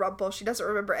remember Rumpel. She doesn't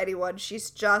remember anyone.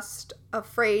 She's just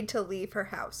afraid to leave her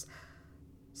house.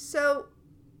 So,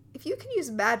 if you can use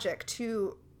magic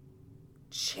to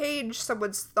change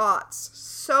someone's thoughts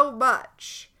so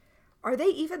much, are they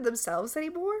even themselves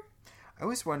anymore? I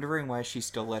was wondering why she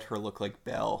still let her look like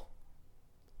Belle.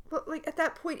 Well, like, at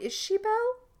that point, is she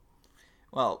Belle?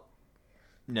 Well,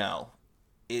 no.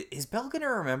 Is Belle going to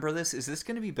remember this? Is this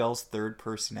going to be Belle's third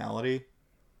personality?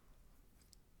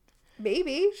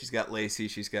 Maybe. She's got Lacey,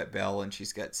 she's got Belle, and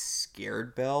she's got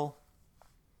Scared Belle.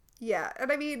 Yeah,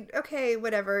 and I mean, okay,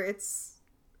 whatever. It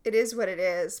is what it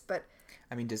is, but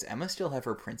I mean, does Emma still have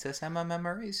her Princess Emma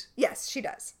memories? yes, she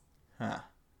does. Huh.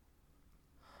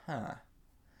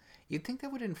 You'd think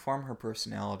that would inform her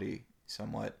personality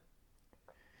somewhat.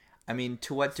 I mean,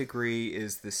 to what degree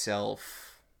is the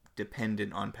self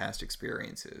dependent on past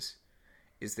experiences?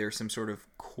 Is there some sort of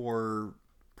core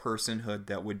personhood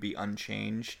that would be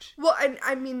unchanged? Well, and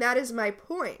I mean, that is my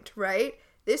point, right?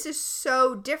 This is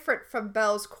so different from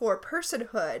Belle's core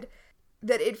personhood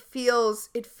that it feels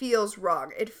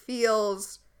wrong. It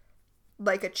feels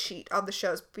like a cheat on the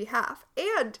show's behalf.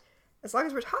 And as long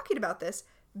as we're talking about this,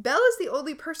 Belle is the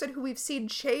only person who we've seen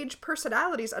change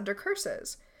personalities under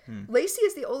curses. Lacey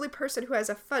is the only person who has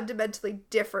a fundamentally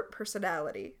different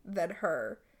personality than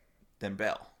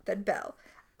Belle.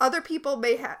 Other people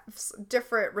may have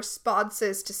different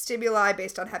responses to stimuli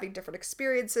based on having different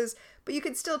experiences, but you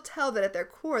can still tell that at their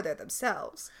core they're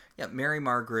themselves. Yeah, Mary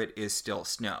Margaret is still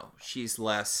Snow. She's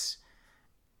less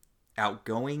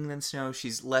outgoing than Snow.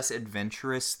 She's less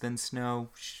adventurous than Snow,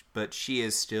 but she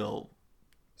is still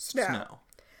Snow.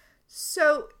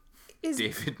 So is...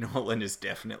 David Nolan is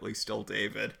definitely still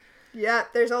David. Yeah,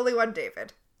 there's only one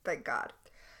David. Thank God.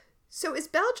 So is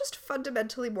Belle just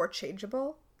fundamentally more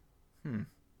changeable?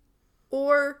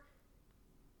 Or,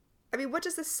 I mean, what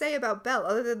does this say about Belle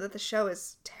other than that the show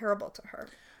is terrible to her?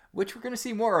 Which we're going to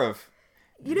see more of.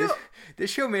 You know, this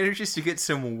show manages to get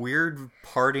some weird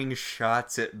parting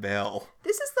shots at Belle.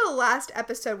 This is the last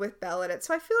episode with Belle in it,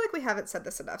 so I feel like we haven't said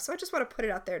this enough, so I just want to put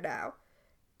it out there now.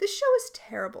 This show is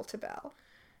terrible to Belle.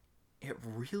 It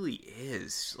really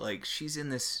is. Like, she's in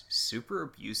this super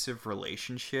abusive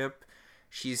relationship.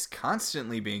 She's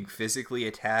constantly being physically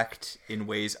attacked in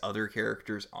ways other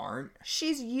characters aren't.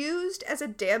 She's used as a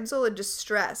damsel in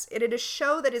distress, and in a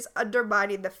show that is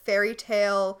undermining the fairy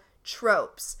tale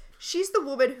tropes. She's the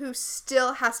woman who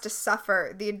still has to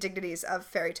suffer the indignities of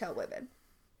fairy tale women.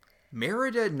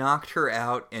 Merida knocked her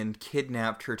out and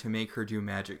kidnapped her to make her do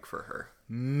magic for her.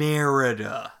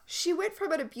 Merida. She went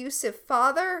from an abusive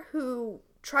father who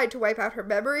tried to wipe out her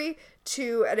memory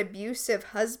to an abusive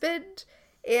husband,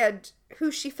 and who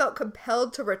she felt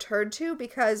compelled to return to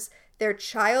because their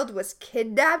child was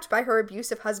kidnapped by her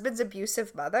abusive husband's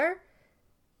abusive mother.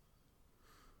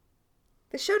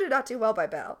 The show did not do well by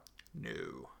Belle.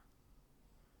 No.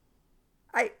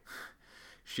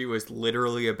 She was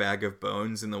literally a bag of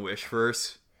bones in the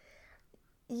Wishverse.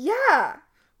 Yeah.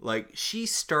 Like, she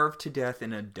starved to death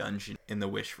in a dungeon in the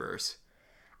Wishverse.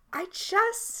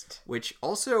 Which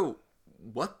also,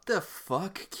 what the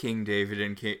fuck, King David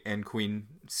and Queen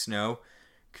Snow?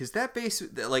 Because that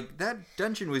that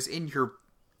dungeon was in your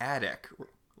attic.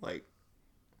 Like...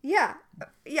 Yeah.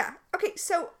 Okay,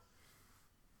 so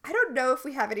I don't know if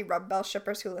we have any Rumbell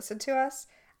shippers who listen to us.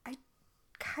 I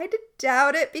kind of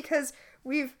doubt it because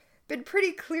we've been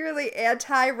pretty clearly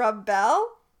anti-Rumbell.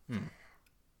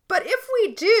 But if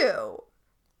we do,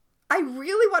 I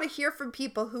really want to hear from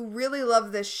people who really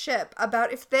love this ship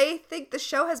about if they think the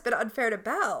show has been unfair to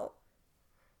Belle.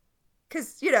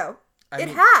 Because, you know, it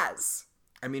has.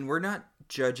 I mean, we're not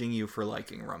judging you for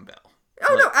liking Rumbell.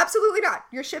 Oh, no, absolutely not.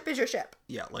 Your ship is your ship.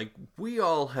 Yeah, like, we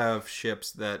all have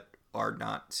ships that are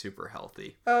not super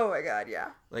healthy. Oh my god, yeah.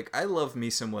 Like, I love me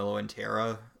some Willow and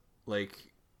Tara. Like,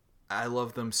 I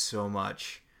love them so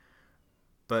much.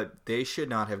 But they should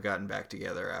not have gotten back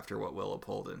together after what Willow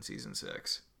pulled in season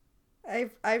 6.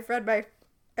 I've read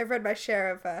my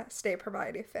share of Snape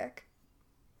Hermione fic.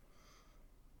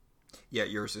 Yeah,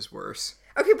 yours is worse.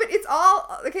 Okay, but it's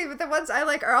all okay. But the ones I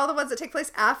like are all the ones that take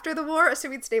place after the war,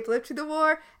 assuming Snape lived through the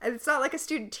war, and it's not like a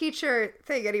student-teacher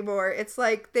thing anymore. It's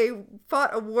like they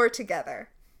fought a war together.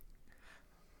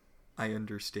 I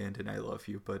understand and I love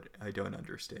you, but I don't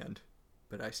understand.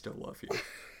 But I still love you.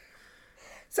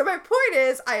 So my point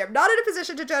is, I am not in a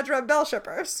position to judge Rumbell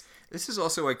shippers. This is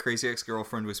also why Crazy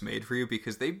Ex-Girlfriend was made for you,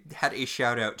 because they had a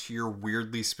shout-out to your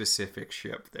weirdly specific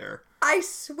ship there. I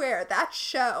swear, that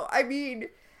show, I mean,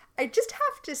 I just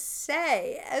have to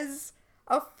say, as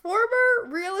a former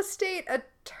real estate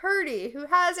attorney who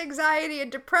has anxiety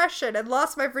and depression and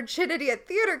lost my virginity at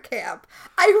theater camp,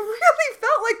 I really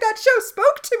felt like that show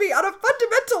spoke to me on a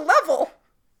fundamental level.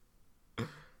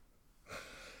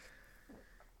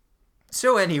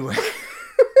 So anyway,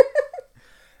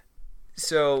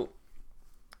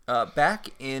 back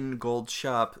in Gold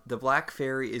Shop, the Black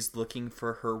Fairy is looking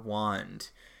for her wand,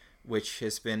 which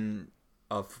has been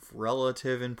of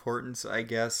relative importance, I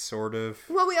guess, sort of.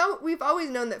 Well, we've always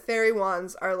known that fairy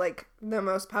wands are, like, the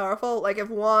most powerful. Like, if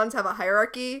wands have a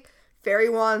hierarchy, fairy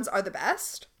wands are the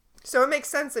best. So it makes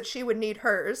sense that she would need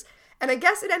hers. And I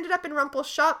guess it ended up in Rumple's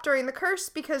shop during the curse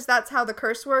because that's how the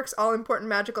curse works. All important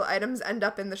magical items end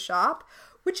up in the shop,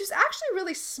 which is actually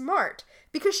really smart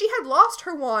because she had lost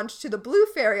her wand to the blue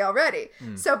fairy already.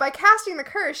 So by casting the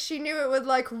curse, she knew it would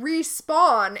like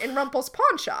respawn in Rumple's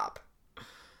pawn shop.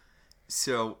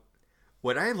 So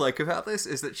what I like about this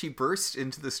is that she bursts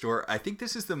into the store. I think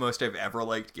this is the most I've ever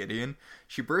liked Gideon.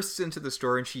 She bursts into the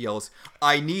store and she yells,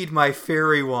 "I need my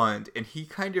fairy wand." And he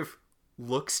kind of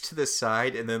looks to the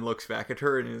side and then looks back at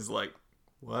her and is like,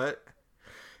 "What?"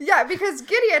 Yeah, because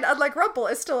Gideon, unlike Rumple,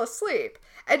 is still asleep.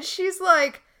 And she's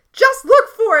like, "Just look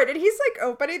for it." And he's like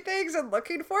opening things and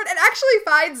looking for it and actually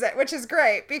finds it, which is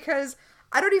great because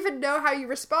I don't even know how you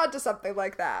respond to something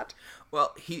like that.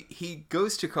 Well, he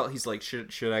goes to call. He's like,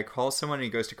 should I call someone? And he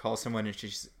goes to call someone,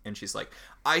 and she's like,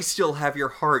 "I still have your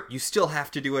heart. You still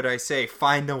have to do what I say.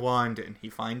 Find the wand." And he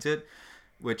finds it,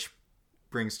 which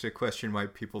brings to question why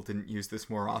people didn't use this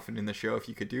more often in the show. If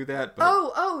you could do that,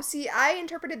 but See, I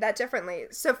interpreted that differently.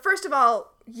 So first of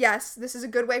all, yes, this is a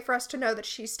good way for us to know that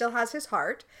she still has his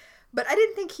heart, but I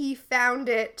didn't think he found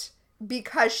it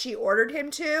because she ordered him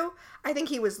to. I think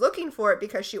he was looking for it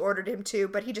because she ordered him to,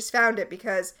 but he just found it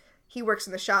because he works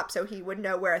in the shop, so he would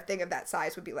know where a thing of that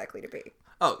size would be likely to be.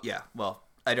 Oh, yeah. Well,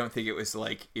 I don't think it was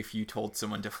like if you told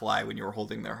someone to fly when you were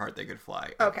holding their heart, they could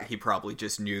fly. Okay. He probably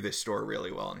just knew this store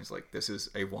really well, and he's like, "This is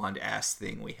a wand-ass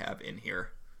thing we have in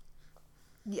here."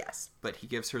 Yes. But he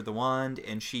gives her the wand,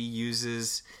 and she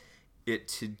uses it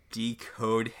to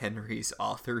decode Henry's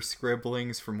author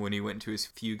scribblings from when he went to his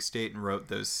fugue state and wrote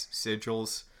those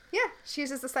sigils. Yeah, she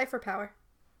uses the cipher power.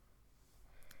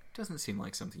 Doesn't seem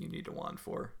like something you need a wand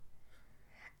for.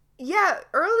 Yeah,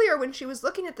 earlier when she was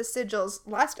looking at the sigils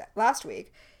last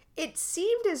week, it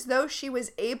seemed as though she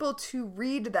was able to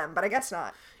read them, but I guess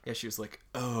not. Yeah, she was like,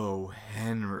 "Oh,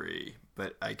 Henry,"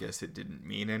 but I guess it didn't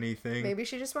mean anything. Maybe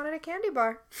she just wanted a candy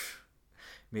bar.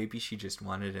 Maybe she just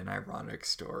wanted an ironic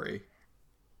story.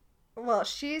 Well,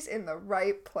 she's in the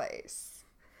right place.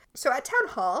 So at Town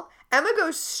Hall, Emma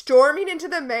goes storming into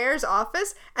the mayor's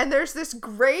office, and there's this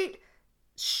great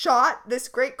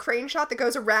crane shot that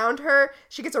goes around her.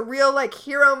 She gets a real, like,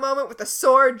 hero moment with the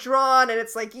sword drawn, and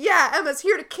it's like, yeah, Emma's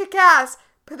here to kick ass,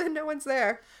 but then no one's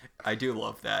there. I do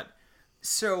love that.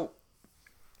 So,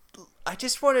 I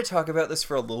just want to talk about this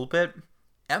for a little bit.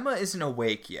 Emma isn't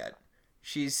awake yet.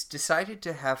 She's decided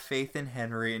to have faith in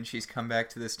Henry, and she's come back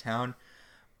to this town,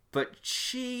 but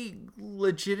she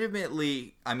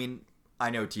legitimately, I mean, I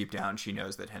know deep down she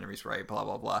knows that Henry's right, blah,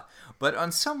 blah, blah. But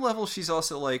on some level, she's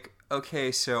also like,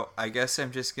 okay, so I guess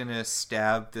I'm just gonna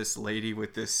stab this lady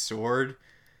with this sword?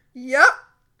 Yep.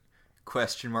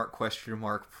 Question mark,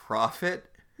 profit?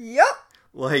 Yep.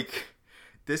 Like,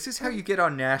 this is how you get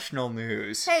on national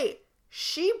news. Hey,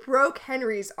 she broke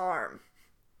Henry's arm.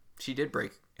 She did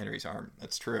break Henry's arm,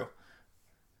 that's true.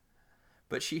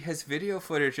 But she has video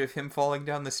footage of him falling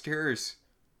down the stairs.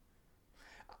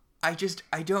 I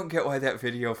don't get why that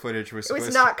video footage was supposed to... It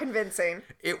was not convincing.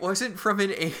 It wasn't from an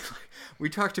angle... We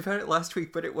talked about it last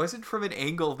week, but it wasn't from an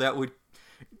angle that would,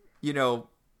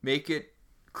 make it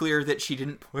clear that she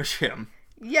didn't push him.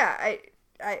 Yeah,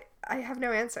 I have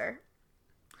no answer.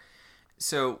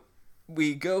 So,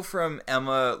 we go from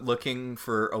Emma looking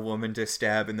for a woman to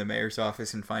stab in the mayor's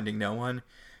office and finding no one,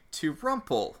 to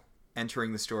Rumple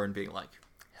entering the store and being like,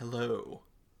 "Hello,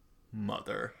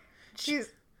 mother." She's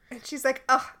like,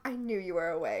 "Oh, I knew you were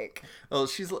awake." Well,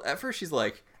 at first she's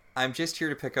like, "I'm just here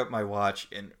to pick up my watch,"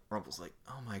 and Rumple's like,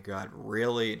 "Oh my god,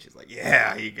 really?" And she's like,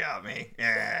 "Yeah, you got me.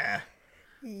 Yeah."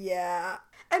 Yeah.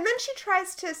 And then she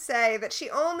tries to say that she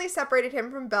only separated him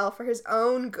from Belle for his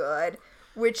own good,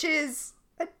 which is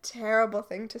a terrible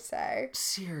thing to say.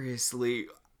 Seriously.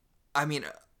 I mean,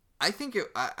 I think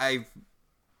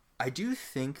I do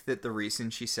think that the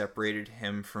reason she separated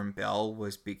him from Belle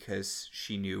was because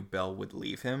she knew Belle would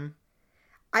leave him.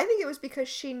 I think it was because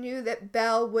she knew that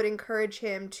Belle would encourage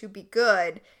him to be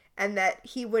good and that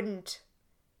he wouldn't,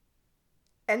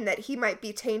 and that he might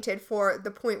be tainted for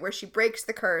the point where she breaks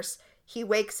the curse. He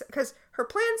wakes, because her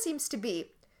plan seems to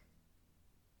be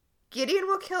Gideon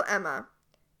will kill Emma.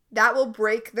 That will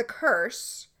break the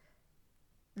curse.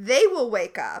 They will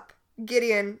wake up,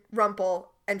 Gideon,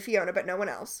 Rumple, and Fiona, but no one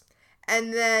else.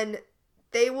 And then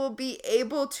they will be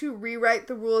able to rewrite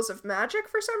the rules of magic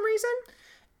for some reason.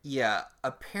 Yeah,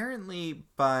 apparently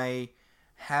by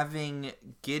having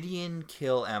Gideon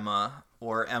kill Emma,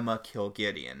 or Emma kill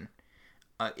Gideon,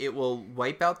 it will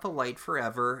wipe out the light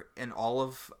forever, and all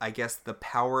of, I guess, the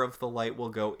power of the light will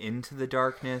go into the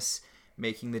darkness,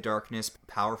 making the darkness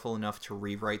powerful enough to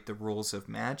rewrite the rules of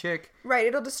magic. Right,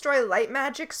 it'll destroy light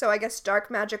magic, so I guess dark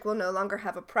magic will no longer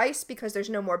have a price because there's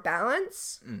no more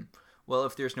balance. Well,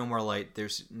 if there's no more light,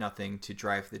 there's nothing to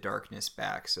drive the darkness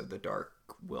back, so the dark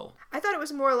will. I thought it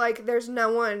was more like there's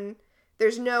no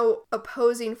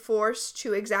opposing force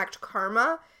to exact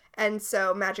karma, and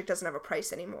so magic doesn't have a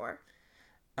price anymore.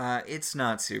 It's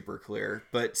not super clear,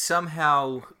 but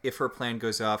somehow, if her plan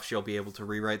goes off, she'll be able to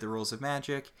rewrite the rules of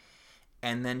magic,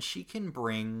 and then she can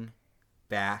bring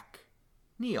back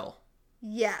Neil.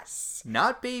 Yes.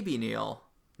 Not baby Neil.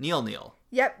 Neil.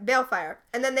 Yep, Balefire.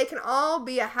 And then they can all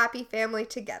be a happy family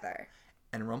together.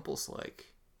 And Rumple's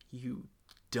like, you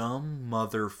dumb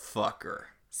motherfucker.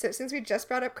 So since we just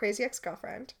brought up Crazy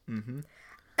Ex-Girlfriend, Mm-hmm.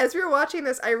 as we were watching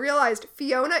this, I realized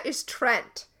Fiona is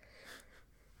Trent.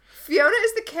 Fiona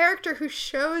is the character who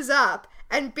shows up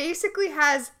and basically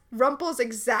has Rumple's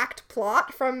exact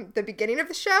plot from the beginning of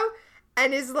the show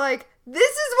and is like,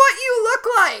 this is what you look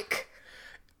like!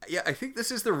 Yeah, I think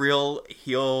this is the real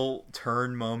heel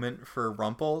turn moment for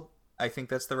Rumple. I think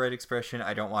that's the right expression.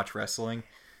 I don't watch wrestling.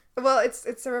 Well,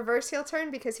 it's a reverse heel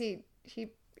turn because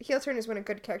heel turn is when a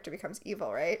good character becomes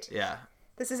evil, right? Yeah.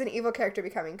 This is an evil character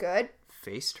becoming good.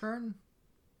 Face turn?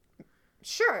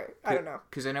 Sure. I don't know.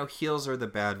 Because I know heels are the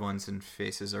bad ones and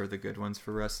faces are the good ones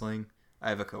for wrestling. I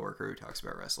have a coworker who talks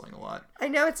about wrestling a lot. I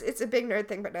know it's a big nerd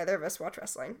thing, but neither of us watch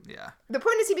wrestling. Yeah. The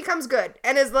point is he becomes good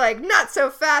and is like, not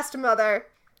so fast, mother.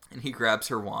 And he grabs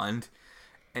her wand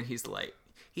and he's like,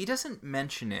 he doesn't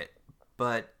mention it,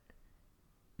 but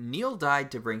Neil died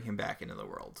to bring him back into the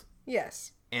world.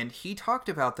 Yes. And he talked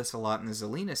about this a lot in the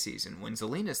Zelina season when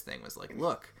Zelina's thing was like,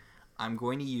 look, I'm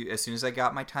going to use, as soon as I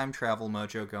got my time travel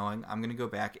mojo going, I'm going to go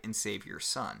back and save your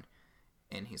son.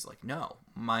 And he's like, no,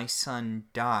 my son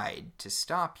died to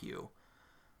stop you.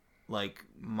 Like,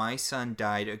 my son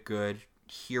died a good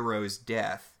hero's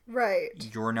death. Right.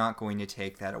 You're not going to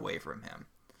take that away from him.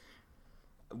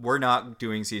 We're not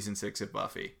doing season 6 of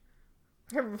Buffy.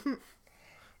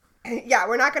 Yeah,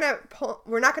 we're not gonna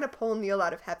pull Neil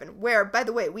out of heaven. Where, by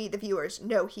the way, we the viewers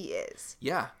know he is.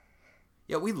 Yeah,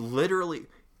 we literally.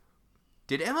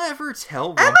 Did Emma ever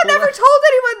tell Emma Rumple never that? told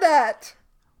anyone that.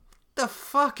 The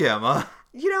fuck, Emma?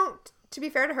 You know, to be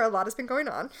fair to her, a lot has been going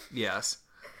on. Yes,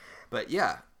 but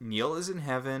yeah, Neil is in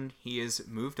heaven. He has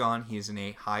moved on. He is in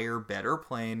a higher, better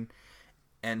plane,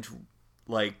 and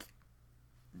like,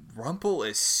 Rumple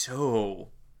is so.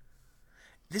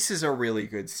 This is a really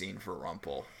good scene for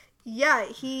Rumple. Yeah,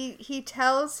 he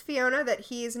tells Fiona that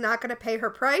he's not going to pay her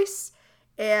price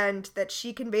and that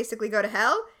she can basically go to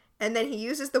hell. And then he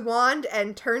uses the wand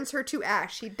and turns her to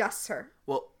ash. He dusts her.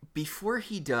 Well, before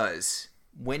he does,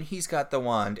 when he's got the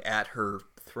wand at her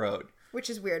throat. Which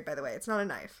is weird, by the way. It's not a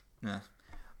knife.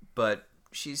 But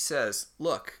she says,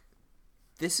 look,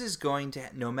 this is going to,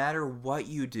 no matter what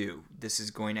you do, this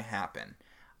is going to happen.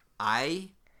 I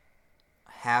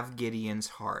have Gideon's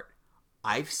heart.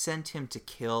 I've sent him to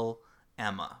kill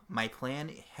Emma. My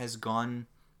plan has gone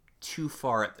too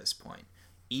far at this point.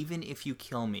 Even if you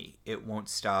kill me, it won't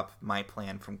stop my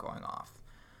plan from going off.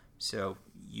 So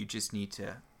you just need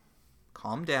to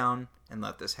calm down and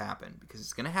let this happen. Because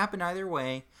it's going to happen either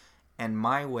way. And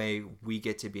my way, we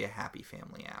get to be a happy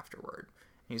family afterward.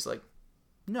 And he's like,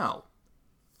 no.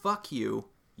 Fuck you.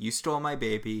 You stole my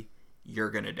baby.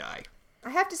 You're going to die. I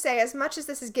have to say, as much as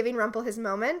this is giving Rumple his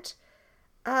moment,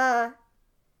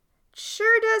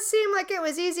 sure does seem like it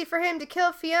was easy for him to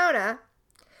kill Fiona.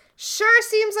 Sure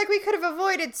seems like we could have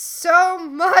avoided so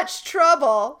much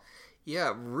trouble.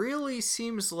 Yeah, really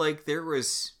seems like there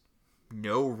was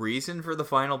no reason for the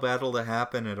final battle to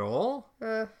happen at all.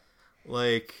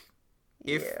 Like,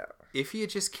 if he had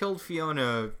just killed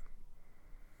Fiona,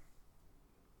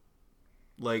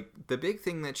 like, the big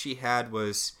thing that she had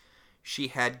was she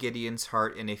had Gideon's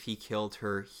heart, and if he killed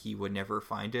her, he would never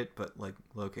find it, but, like,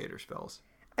 locator spells.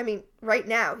 I mean, right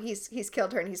now, he's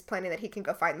killed her and he's planning that he can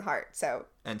go find the heart, so...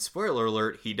 And spoiler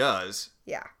alert, he does.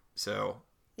 Yeah. So...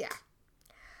 Yeah.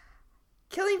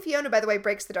 Killing Fiona, by the way,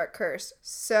 breaks the dark curse,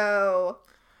 so...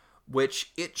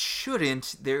 Which it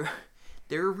shouldn't. They're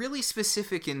really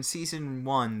specific in season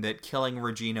 1 that killing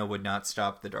Regina would not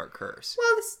stop the dark curse.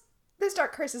 Well, this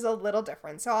dark curse is a little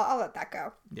different, so I'll let that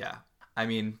go. Yeah. I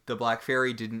mean, the Black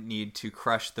Fairy didn't need to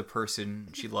crush the person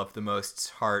she loved the most's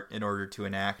heart in order to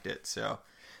enact it, so...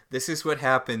 This is what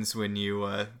happens when you,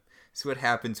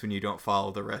 don't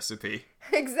follow the recipe.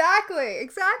 Exactly.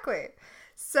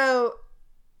 So,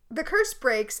 the curse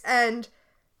breaks, and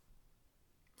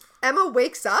Emma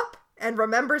wakes up and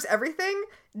remembers everything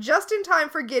just in time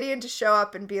for Gideon to show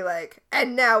up and be like,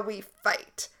 and now we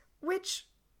fight. Which,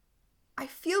 I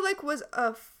feel like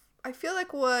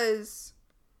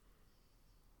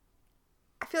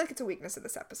it's a weakness of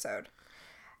this episode.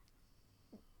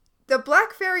 The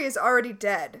Black Fairy is already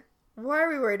dead. Why are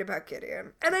we worried about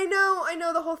Gideon? And I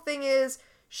know the whole thing is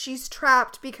she's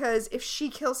trapped because if she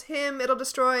kills him, it'll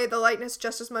destroy the lightness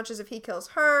just as much as if he kills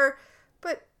her.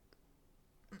 But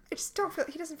I just don't feel,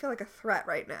 he doesn't feel like a threat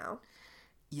right now.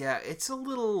 Yeah, it's a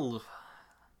little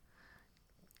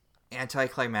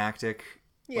anticlimactic.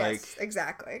 Yes,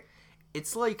 exactly.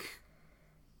 It's like,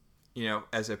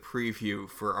 as a preview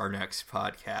for our next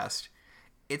podcast,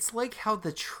 it's like how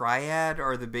the Triad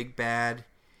are the big bad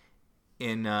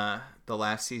in the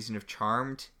last season of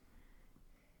Charmed,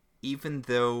 even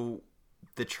though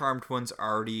the Charmed ones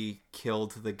already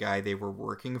killed the guy they were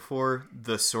working for,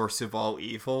 the source of all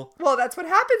evil. Well, that's what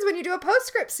happens when you do a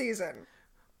postscript season.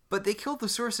 But they killed the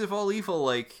source of all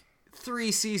evil,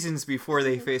 3 seasons before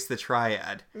they faced the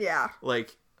Triad. Yeah.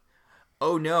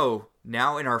 Oh no,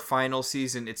 now in our final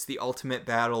season, it's the ultimate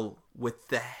battle with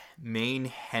the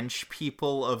main hench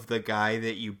people of the guy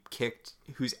that you kicked,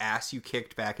 whose ass you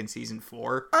kicked back in season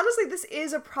 4. Honestly, this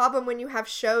is a problem when you have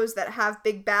shows that have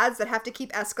big bads that have to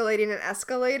keep escalating and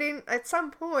escalating. At some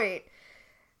point,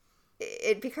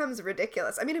 it becomes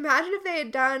ridiculous. I mean, imagine if they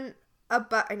had done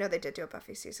I know they did do a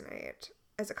Buffy season 8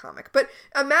 as a comic, but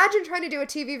imagine trying to do a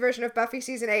TV version of Buffy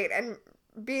season 8 and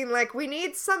being like, we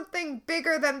need something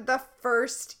bigger than the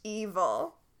first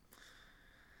evil.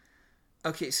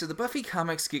 Okay, so the Buffy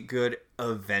comics get good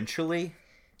eventually.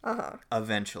 Uh-huh.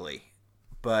 Eventually.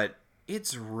 But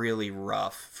it's really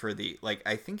rough for the...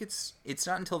 I think it's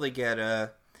not until they get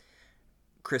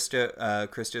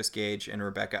Christos Gage and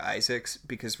Rebecca Isaacs,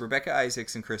 because Rebecca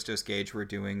Isaacs and Christos Gage were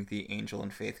doing the Angel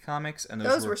and Faith comics, and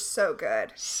those were so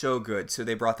good. So good. So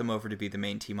they brought them over to be the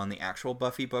main team on the actual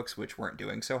Buffy books, which weren't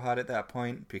doing so hot at that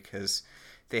point, because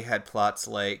they had plots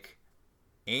like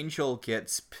Angel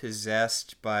gets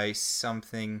possessed by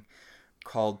something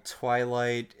called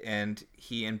Twilight, and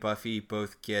he and Buffy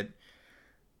both get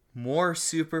more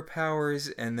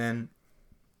superpowers, and then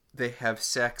they have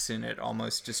sex and it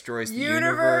almost destroys the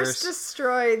universe.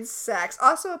 Destroyed sex.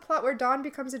 Also a plot where Dawn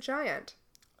becomes a giant.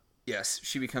 Yes,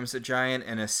 she becomes a giant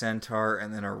and a centaur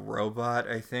and then a robot,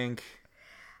 I think.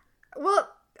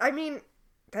 Well, I mean,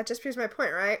 that just proves my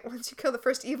point, right? Once you kill the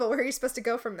first evil, where are you supposed to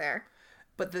go from there?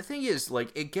 But the thing is,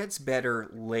 it gets better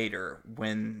later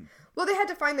when... Well, they had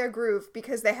to find their groove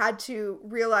because they had to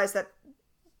realize that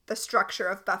the structure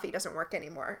of Buffy doesn't work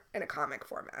anymore in a comic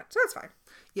format. So that's fine.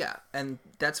 Yeah, and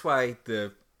that's why they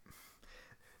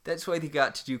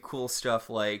got to do cool stuff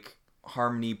like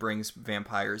Harmony brings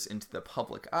vampires into the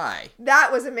public eye.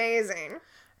 That was amazing.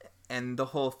 And the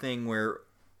whole thing where,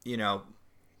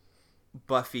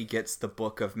 Buffy gets the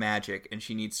Book of Magic and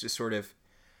she needs to sort of...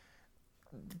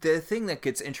 The thing that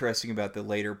gets interesting about the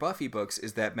later Buffy books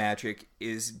is that magic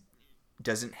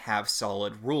doesn't have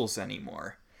solid rules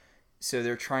anymore. So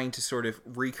they're trying to sort of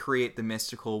recreate the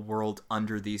mystical world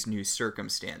under these new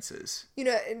circumstances.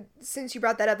 Since you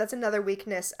brought that up, that's another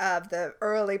weakness of the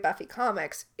early Buffy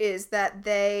comics, is that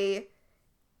they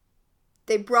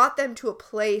brought them to a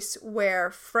place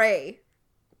where Frey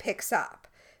picks up.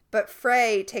 But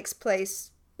Frey takes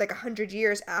place 100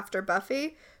 years after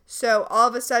Buffy. So all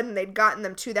of a sudden they'd gotten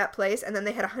them to that place, and then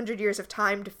they had 100 years of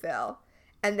time to fill.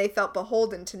 And they felt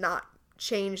beholden to not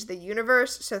change the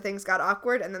universe, so things got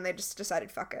awkward, and then they just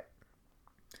decided, fuck it.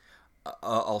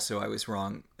 Also, I was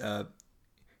wrong.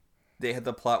 They had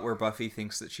the plot where Buffy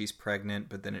thinks that she's pregnant,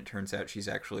 but then it turns out she's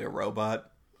actually a robot.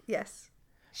 Yes.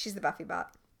 She's the Buffy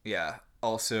bot. Yeah.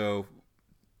 Also,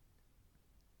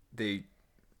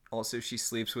 she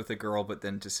sleeps with a girl, but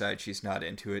then decides she's not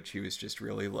into it. She was just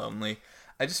really lonely.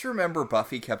 I just remember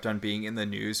Buffy kept on being in the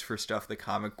news for stuff the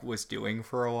comic was doing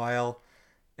for a while.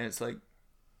 And it's like,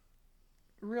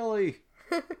 really?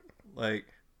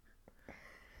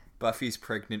 Buffy's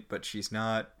pregnant, but she's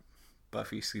not.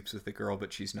 Buffy sleeps with a girl,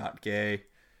 but she's not gay.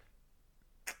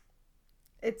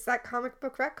 It's that comic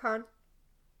book retcon.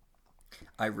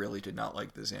 I really did not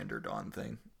like the Xander Dawn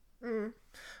thing. Mm.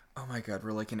 Oh my god,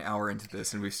 we're an hour into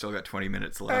this and we've still got 20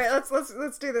 minutes left. All right,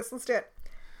 let's do this. Let's do it.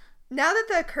 Now that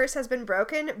the curse has been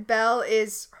broken, Belle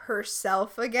is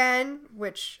herself again,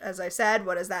 which, as I said,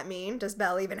 what does that mean? Does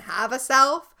Belle even have a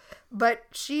self? But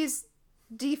she's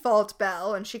default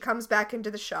Belle, and she comes back into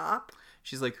the shop.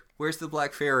 She's like, where's the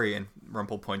Black Fairy? And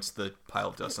Rumple points to the pile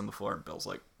of dust on the floor, and Belle's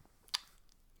like,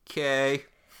 okay.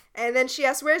 And then she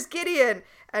asks, where's Gideon?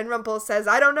 And Rumple says,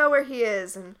 I don't know where he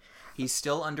is. And he's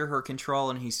still under her control,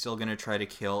 and he's still going to try to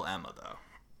kill Emma, though.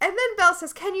 And then Belle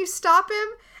says, can you stop him?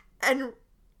 And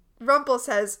Rumple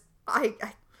says,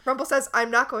 Rumple says, I'm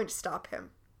not going to stop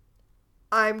him.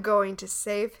 I'm going to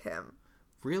save him.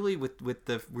 Really? With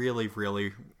the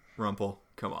really, Rumple?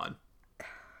 Come on.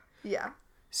 Yeah.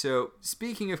 So,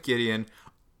 speaking of Gideon,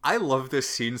 I love this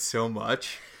scene so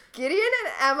much. Gideon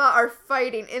and Emma are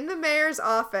fighting in the mayor's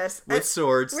office. With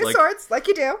swords. With swords, like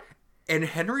you do. And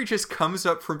Henry just comes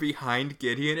up from behind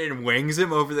Gideon and whangs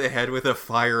him over the head with a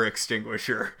fire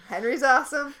extinguisher. Henry's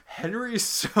awesome. Henry's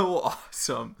so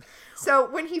awesome. So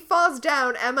when he falls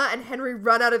down, Emma and Henry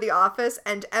run out of the office,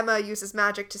 and Emma uses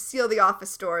magic to seal the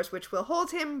office doors, which will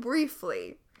hold him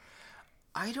briefly.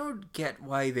 I don't get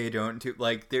why they don't do...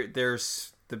 Like,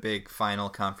 there's the big final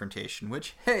confrontation,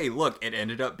 which, hey, look, it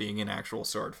ended up being an actual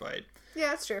sword fight. Yeah,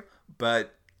 that's true.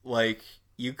 But, like,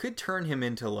 you could turn him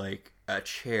into, like, a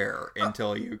chair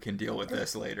until you can deal with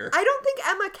this later. I don't think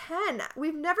Emma can.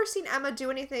 We've never seen Emma do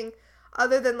anything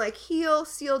other than, like, heal,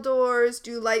 seal doors,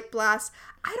 do light blasts.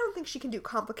 I don't think she can do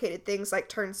complicated things like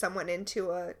turn someone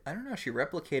into a... I don't know, she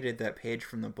replicated that page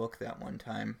from the book that one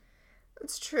time.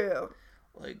 It's true.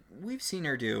 Like, we've seen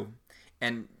her do.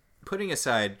 And putting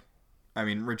aside, I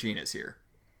mean, Regina's here.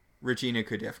 Regina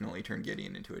could definitely turn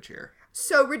Gideon into a chair.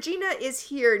 So Regina is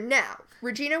here now.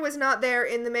 Regina was not there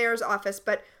in the mayor's office,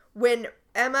 but when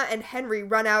Emma and Henry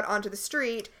run out onto the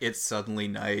street... It's suddenly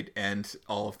night and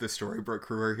all of the Storybrooke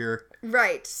crew are here.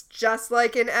 Right, just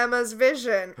like in Emma's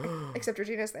vision. Except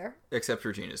Regina's there. Except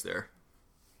Regina's there.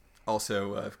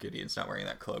 Also, Gideon's not wearing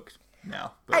that cloak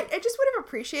now. I But just would have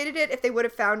appreciated it if they would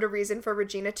have found a reason for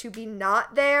Regina to be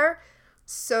not there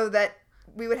so that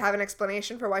we would have an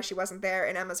explanation for why she wasn't there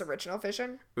in Emma's original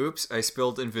vision. oops, I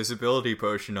spilled invisibility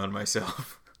potion on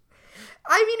myself.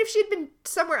 I mean, if she'd been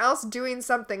somewhere else doing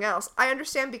something else, I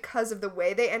understand because of the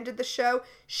way they ended the show,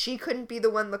 she couldn't be the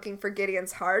one looking for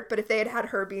Gideon's heart, but if they had had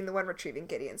her being the one retrieving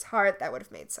Gideon's heart, that would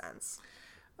have made sense.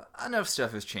 Enough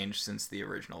stuff has changed since the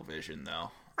original vision, though.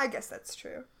 I guess that's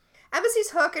true. Emma sees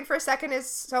Hook and for a second is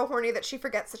so horny that she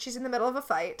forgets that she's in the middle of a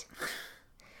fight.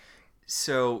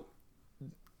 So,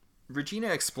 Regina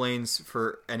explains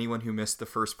for anyone who missed the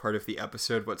first part of the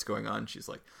episode what's going on. She's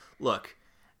like, look,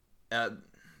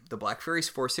 the Black Fairy's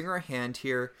forcing her hand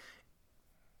here.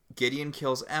 Gideon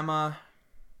kills Emma.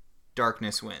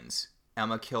 Darkness wins.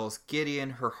 Emma kills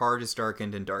Gideon. Her heart is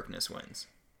darkened and darkness wins.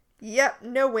 Yep,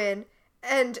 no win.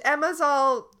 And Emma's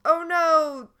all, oh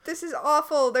no, this is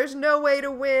awful. There's no way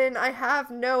to win. I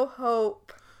have no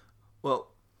hope.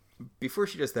 Well, before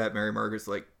she does that, Mary Margaret's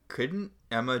like, couldn't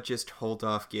Emma just hold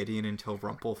off Gideon until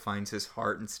Rumple finds his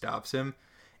heart and stops him?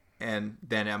 And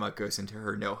then Emma goes into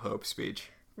her no hope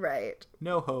speech. Right.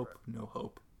 No hope, no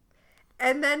hope.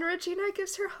 And then Regina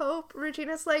gives her hope.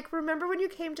 Regina's like, remember when you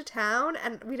came to town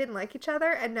and we didn't like each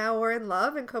other and now we're in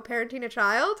love and co-parenting a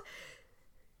child?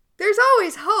 There's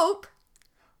always hope.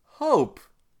 Hope.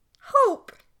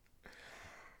 Hope.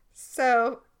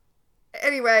 So,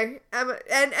 anyway, Emma,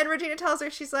 and Regina tells her,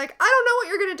 she's like, I don't know what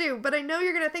you're going to do, but I know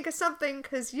you're going to think of something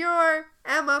because you're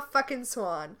Emma fucking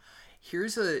Swan.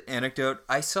 Here's an anecdote.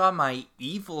 I saw my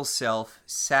evil self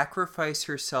sacrifice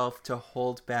herself to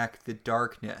hold back the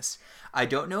darkness. I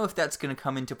don't know if that's going to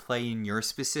come into play in your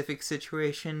specific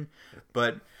situation,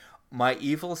 but my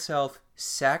evil self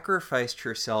sacrificed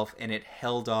herself and it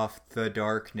held off the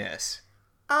darkness.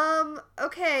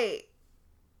 Okay.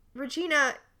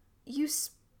 Regina, you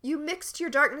mixed your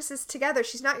darknesses together.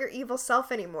 She's not your evil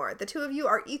self anymore. The two of you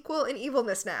are equal in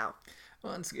evilness now.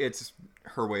 Well, it's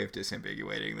her way of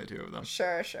disambiguating the two of them.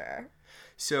 Sure.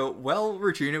 So, while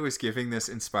Regina was giving this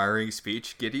inspiring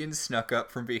speech, Gideon snuck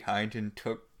up from behind and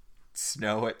took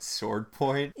Snow at sword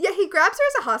point. Yeah, he grabs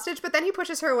her as a hostage, but then he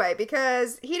pushes her away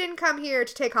because he didn't come here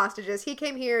to take hostages. He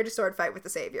came here to sword fight with the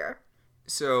Savior.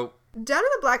 So, down in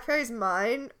the Black Fairy's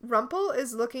mind, Rumple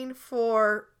is looking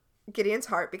for Gideon's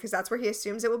heart because that's where he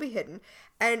assumes it will be hidden.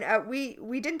 And we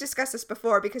didn't discuss this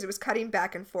before because it was cutting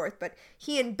back and forth, but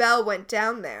he and Belle went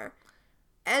down there.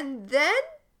 And then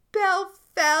Belle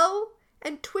fell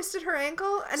and twisted her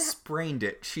ankle and sprained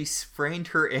it. She sprained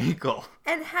her ankle.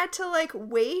 And had to, like,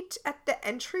 wait at the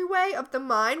entryway of the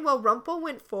mine while Rumple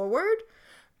went forward.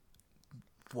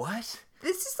 What?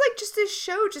 This is, like, just this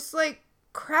show just, like,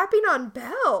 crapping on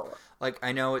Belle. Like,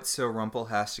 I know it's so Rumple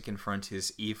has to confront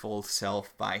his evil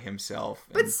self by himself.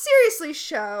 But seriously,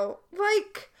 show.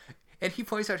 Like... And he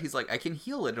points out, he's like, I can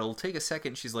heal it. It'll take a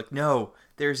second. She's like, no,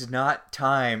 there's not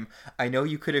time. I know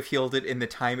you could have healed it in the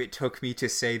time it took me to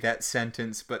say that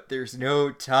sentence, but there's no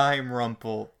time,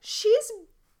 Rumple. She's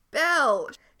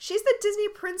Belle. She's the Disney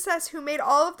princess who made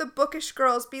all of the bookish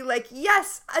girls be like,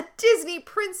 yes, a Disney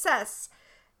princess.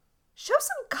 Show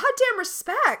some goddamn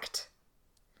respect.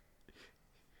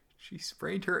 She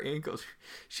sprained her ankle.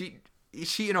 Is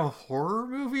she in a horror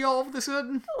movie all of a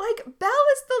sudden? Like, Belle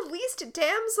is the least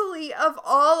damsel-y of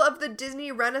all of the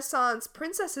Disney Renaissance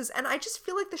princesses, and I just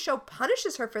feel like the show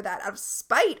punishes her for that out of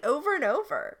spite over and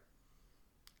over.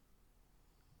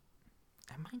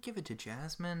 I might give it to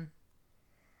Jasmine.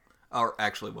 Or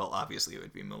actually, well, obviously it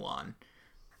would be Mulan.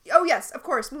 Oh, yes, of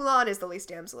course. Mulan is the least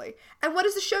damselly. And what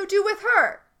does the show do with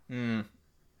her?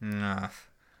 Nah.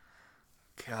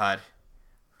 God.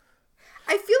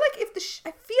 I feel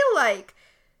like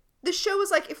the show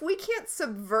was like, if we can't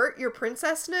subvert your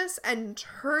princessness and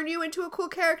turn you into a cool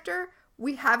character,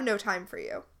 we have no time for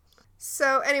you.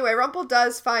 So anyway, Rumple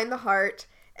does find the heart,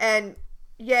 and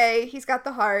yay, he's got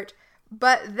the heart.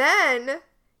 But then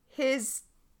his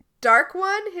dark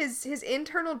one, his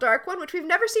internal dark one, which we've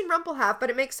never seen Rumple have, but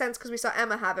it makes sense because we saw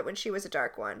Emma have it when she was a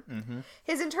dark one. Mm-hmm.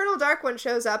 His internal dark one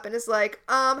shows up and is like,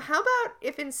 how about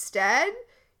if instead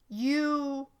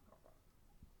you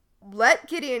let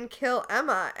Gideon kill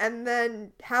Emma and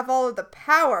then have all of the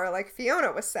power, like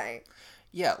Fiona was saying?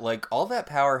 Yeah, like, all that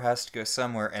power has to go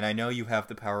somewhere, and I know you have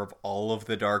the power of all of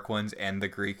the Dark Ones and the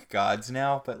Greek gods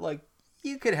now, but, like,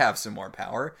 you could have some more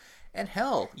power. And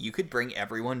hell, you could bring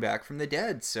everyone back from the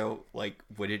dead, so, like,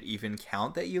 would it even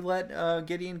count that you let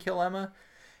Gideon kill Emma?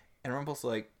 And Rumple's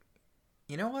like,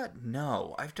 you know what?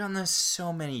 No, I've done this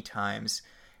so many times.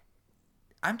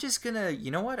 I'm just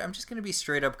gonna be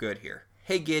straight up good here.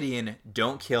 Hey, Gideon,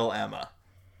 don't kill Emma.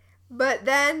 But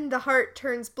then the heart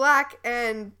turns black,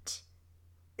 and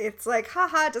it's like,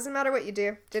 haha, it doesn't matter what you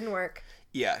do. Didn't work.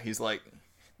 Yeah, he's like,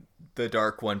 the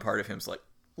Dark One part of him's like,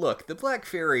 look, the Black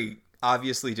Fairy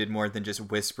obviously did more than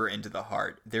just whisper into the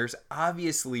heart. There's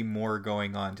obviously more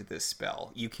going on to this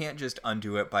spell. You can't just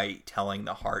undo it by telling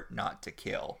the heart not to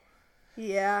kill.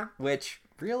 Yeah. Which,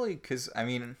 really, because, I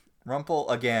mean, Rumple,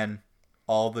 again,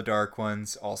 all the Dark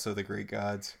Ones, also the Greek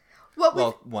gods.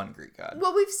 One Greek god.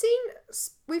 Well, we've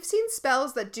seen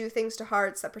spells that do things to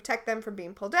hearts that protect them from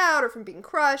being pulled out or from being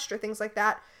crushed or things like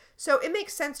that. So it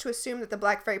makes sense to assume that the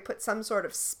Black Fairy put some sort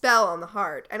of spell on the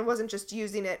heart and wasn't just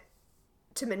using it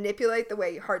to manipulate the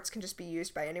way hearts can just be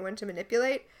used by anyone to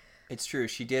manipulate. It's true.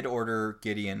 She did order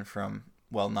Gideon from,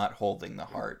 well, not holding the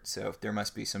heart, so there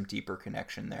must be some deeper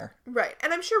connection there. Right.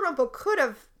 And I'm sure Rumple could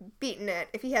have beaten it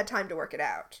if he had time to work it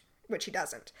out, which he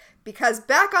doesn't. Because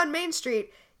back on Main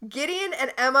Street, Gideon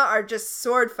and Emma are just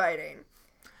sword fighting.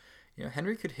 You know,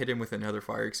 Henry could hit him with another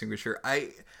fire extinguisher. Henry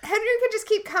could just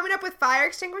keep coming up with fire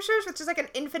extinguishers, which is like an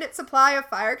infinite supply of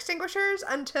fire extinguishers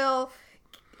until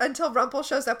Rumple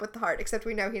shows up with the heart, except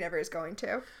we know he never is going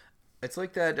to. It's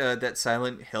like that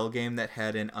Silent Hill game that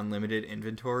had an unlimited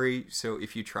inventory, so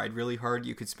if you tried really hard,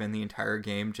 you could spend the entire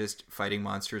game just fighting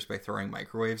monsters by throwing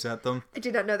microwaves at them. I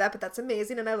did not know that, but that's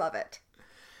amazing, and I love it.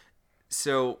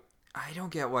 So, I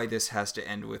don't get why this has to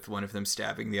end with one of them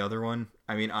stabbing the other one.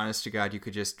 I mean, honest to God, you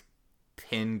could just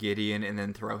pin Gideon and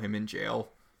then throw him in jail.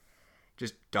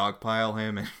 Just dogpile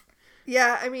him and...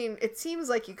 Yeah, I mean, it seems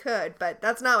like you could, but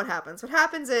that's not what happens. What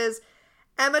happens is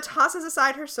Emma tosses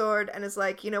aside her sword and is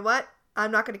like, you know what?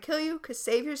 I'm not going to kill you because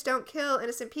saviors don't kill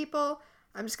innocent people.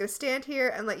 I'm just going to stand here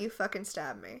and let you fucking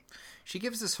stab me. She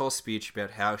gives this whole speech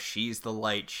about how she's the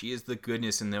light, she is the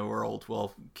goodness in the world,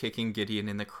 while kicking Gideon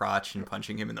in the crotch and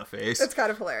punching him in the face. That's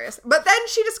kind of hilarious. But then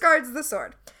she discards the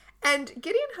sword. And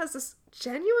Gideon has this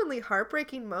genuinely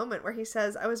heartbreaking moment where he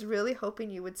says, I was really hoping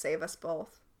you would save us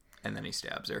both. And then he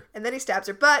stabs her.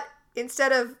 But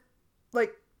instead of,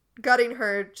 like, gutting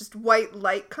her, just white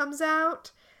light comes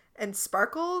out and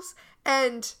sparkles.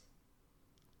 And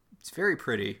it's very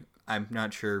pretty. I'm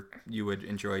not sure you would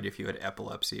enjoy it if you had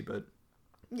epilepsy, but...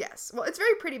 Yes. Well, it's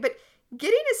very pretty, but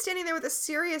Gideon is standing there with a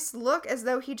serious look as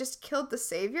though he just killed the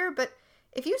savior. But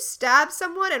if you stab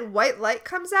someone and white light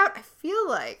comes out, I feel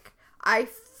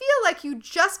like you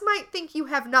just might think you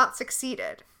have not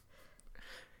succeeded.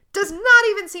 Does not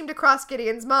even seem to cross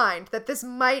Gideon's mind that this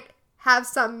might have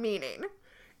some meaning.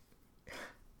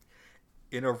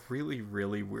 In a really,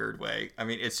 really weird way. I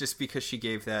mean, it's just because she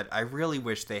gave that... I really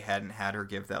wish they hadn't had her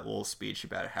give that little speech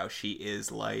about how she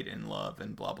is light and love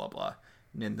and blah, blah, blah.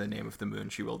 And in the name of the moon,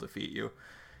 she will defeat you.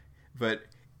 But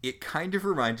it kind of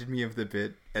reminded me of the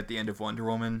bit at the end of Wonder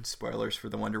Woman, spoilers for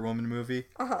the Wonder Woman movie,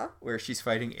 where she's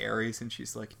fighting Ares and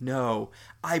she's like, no,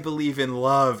 I believe in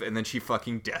love. And then she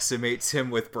fucking decimates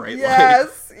him with bright light.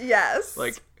 Yes.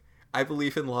 Like, I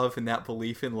believe in love, and that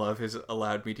belief in love has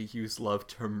allowed me to use love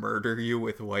to murder you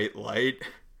with white light.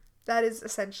 That is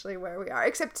essentially where we are,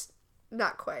 except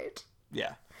not quite.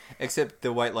 Yeah. Except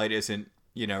the white light isn't,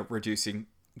 reducing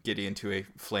Gideon to a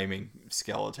flaming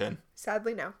skeleton.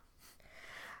 Sadly, no.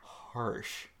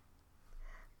 Harsh.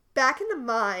 Back in the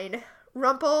mine,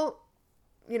 Rumple,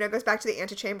 goes back to the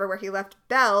antechamber where he left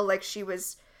Belle like she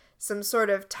was some sort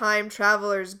of time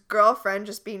traveler's girlfriend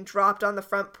just being dropped on the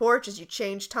front porch as you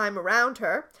change time around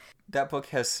her. That book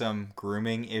has some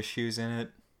grooming issues in it.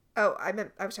 Oh, I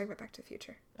was talking about Back to the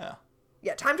Future. Oh.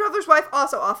 Yeah, time traveler's wife,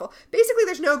 also awful. Basically,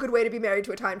 there's no good way to be married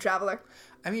to a time traveler.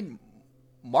 I mean,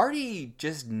 Marty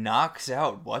just knocks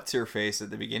out what's-her-face at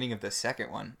the beginning of the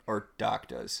second one. Or Doc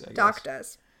does, I guess. Doc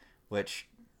does. Which,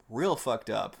 real fucked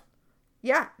up.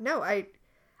 Yeah, no, I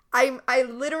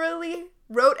literally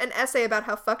wrote an essay about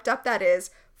how fucked up that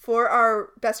is for our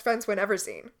Best Friends Whenever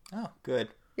zine. Oh, good.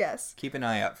 Yes. Keep an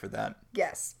eye out for that.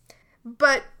 Yes.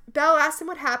 But Belle asks him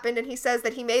what happened, and he says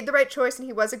that he made the right choice and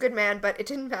he was a good man, but it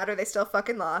didn't matter. They still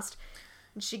fucking lost.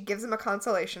 And she gives him a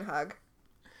consolation hug.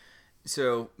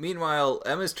 So, meanwhile,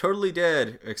 Emma's totally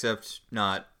dead, except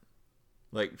not.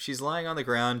 Like, she's lying on the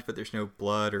ground, but there's no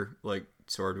blood or, like,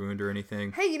 sword wound or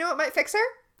anything. Hey, you know what might fix her?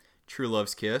 True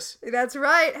love's kiss. That's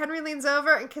right. Henry leans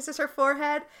over and kisses her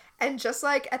forehead, and just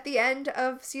like at the end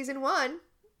of season 1,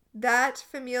 that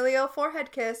familial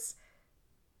forehead kiss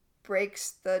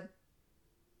breaks the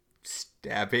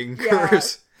stabbing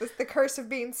curse. The curse of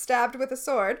being stabbed with a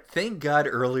sword. Thank God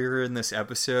earlier in this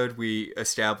episode we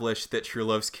established that True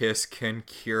Love's kiss can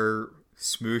cure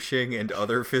smooshing and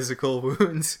other physical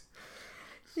wounds.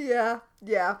 Yeah.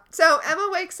 So Emma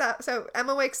wakes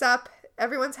up.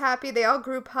 Everyone's happy. They all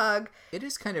group hug. It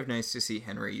is kind of nice to see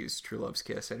Henry use True Love's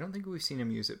kiss. I don't think we've seen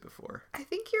him use it before. I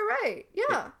think you're right.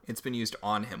 Yeah. It's been used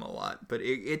on him a lot, but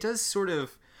it does sort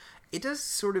of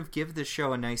give the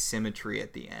show a nice symmetry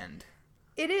at the end.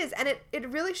 It is, and it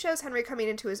really shows Henry coming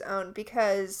into his own,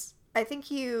 because I think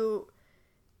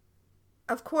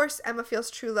of course Emma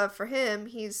feels true love for him.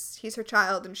 He's her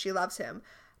child and she loves him.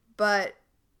 But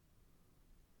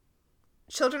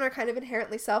children are kind of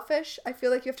inherently selfish. I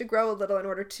feel like you have to grow a little in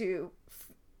order to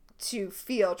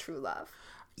feel true love.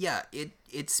 Yeah,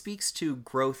 it speaks to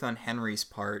growth on Henry's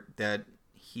part that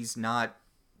he's not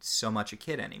so much a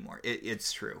kid anymore.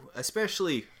 It's true.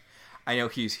 Especially, I know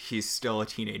he's still a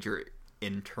teenager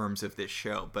in terms of this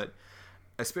show, but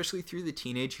especially through the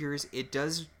teenage years, it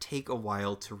does take a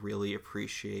while to really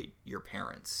appreciate your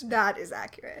parents. That is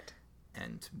accurate.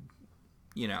 And,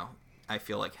 I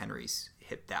feel like Henry's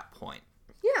hit that point.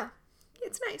 Yeah,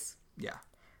 it's nice. Yeah,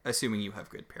 assuming you have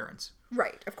good parents.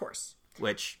 Right, of course.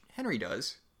 Which Henry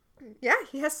does. Yeah,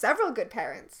 he has several good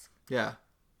parents. Yeah.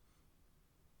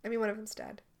 I mean, one of them's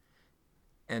dead.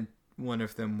 And one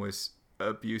of them was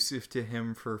abusive to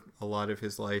him for a lot of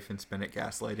his life and spent it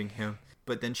gaslighting him.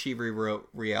 But then she rewrote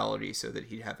reality so that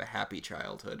he'd have a happy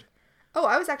childhood. Oh,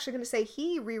 I was actually going to say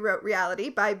he rewrote reality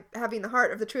by having the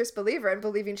heart of the truest believer and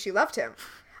believing she loved him.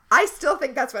 I still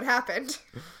think that's what happened.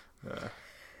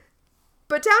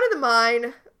 But down in the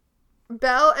mine,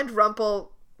 Belle and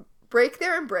Rumple break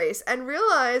their embrace and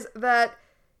realize that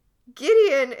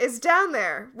Gideon is down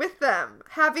there with them,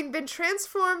 having been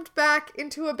transformed back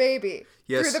into a baby.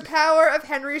 Yes. Through the power of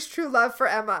Henry's true love for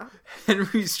Emma.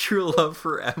 Henry's true love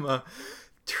for Emma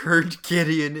turned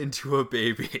Gideon into a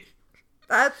baby.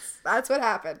 That's what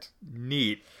happened.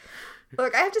 Neat.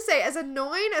 Look, I have to say, as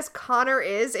annoying as Connor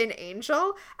is in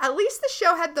Angel, at least the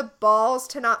show had the balls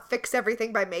to not fix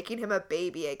everything by making him a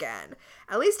baby again.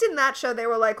 At least in that show, they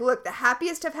were like, look, the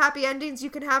happiest of happy endings you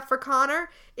can have for Connor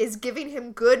is giving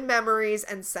him good memories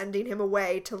and sending him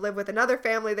away to live with another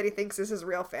family that he thinks is his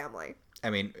real family.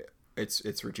 I mean,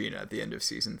 it's Regina at the end of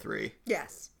season 3.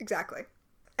 Yes, exactly.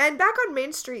 And back on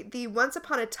Main Street, the Once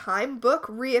Upon a Time book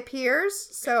reappears,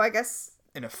 so I guess...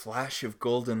 In a flash of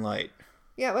golden light.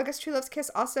 Yeah, well, I guess True Love's Kiss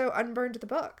also unburned the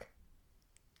book.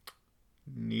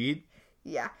 Neat.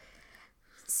 Yeah.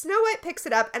 Snow White picks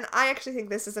it up, and I actually think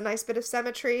this is a nice bit of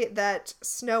symmetry that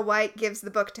Snow White gives the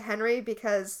book to Henry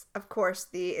because, of course,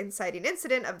 the inciting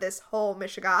incident of this whole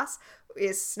mishigas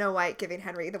is Snow White giving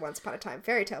Henry the Once Upon a Time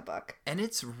fairy tale book. And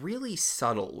it's really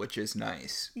subtle, which is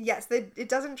nice. Yes, it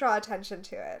doesn't draw attention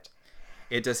to it.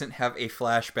 It doesn't have a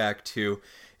flashback to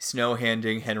Snow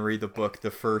handing Henry the book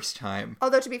the first time.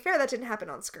 Although, to be fair, that didn't happen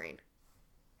on screen.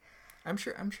 I'm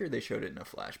sure they showed it in a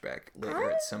flashback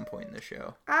later at some point in the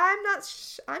show. I'm not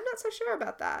so sure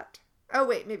about that. Oh,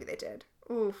 wait, maybe they did.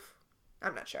 Oof.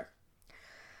 I'm not sure.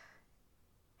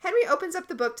 Henry opens up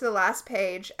the book to the last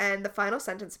page, and the final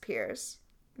sentence appears.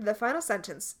 The final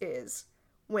sentence is,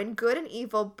 "When good and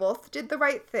evil both did the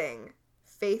right thing,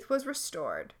 faith was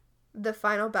restored. The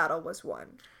final battle was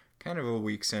won." Kind of a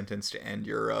weak sentence to end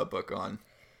your book on.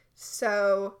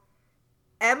 So,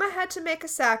 Emma had to make a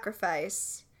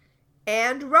sacrifice,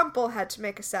 and Rumple had to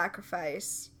make a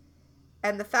sacrifice,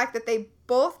 and the fact that they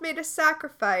both made a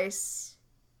sacrifice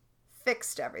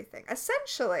fixed everything.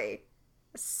 Essentially,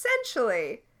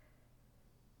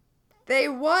 they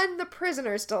won the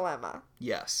prisoner's dilemma.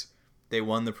 Yes, they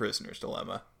won the prisoner's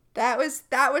dilemma. That was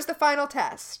the final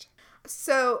test.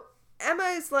 So Emma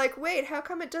is like, wait, how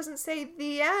come it doesn't say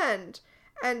the end?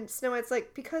 And Snow White's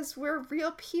like, because we're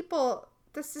real people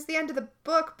this is the end of the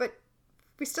book, but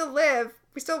we still live.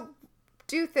 We still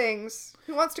do things.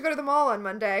 Who wants to go to the mall on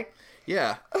Monday?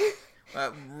 Yeah.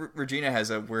 Regina has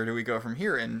a, where do we go from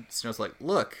here? And Snow's like,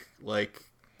 look, like,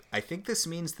 I think this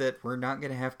means that we're not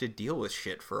going to have to deal with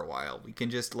shit for a while. We can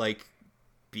just, like,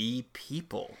 be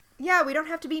people. Yeah, we don't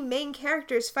have to be main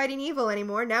characters fighting evil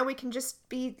anymore. Now we can just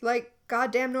be, like,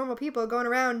 goddamn normal people going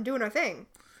around doing our thing.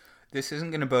 This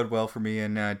isn't going to bode well for me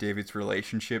and David's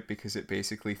relationship because it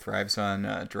basically thrives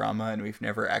on drama, and we've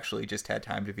never actually just had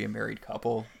time to be a married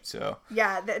couple, so...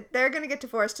 Yeah, they're going to get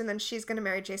divorced, and then she's going to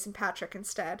marry Jason Patrick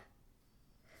instead.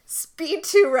 Speed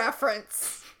 2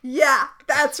 reference. Yeah,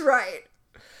 that's right.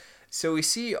 So we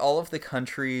see all of the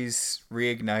countries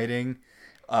reigniting.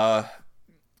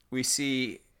 We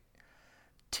see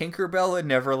Tinkerbell in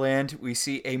Neverland. We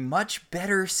see a much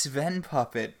better Sven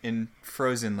puppet in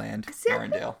Frozen Land,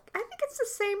 Arendelle. I think it's the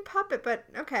same puppet, but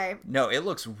okay. No, it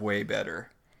looks way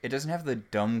better. It doesn't have the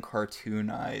dumb cartoon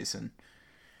eyes, and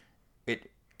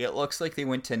it looks like they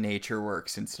went to Nature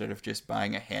Works instead of just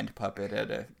buying a hand puppet at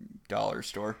a dollar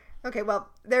store. Okay, well,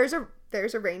 there's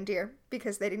a reindeer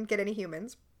because they didn't get any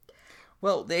humans.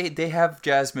 Well, they have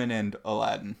Jasmine and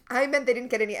Aladdin. I meant they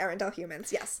didn't get any Arendelle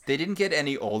humans, yes. They didn't get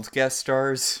any old guest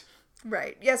stars.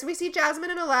 Right. Yes, we see Jasmine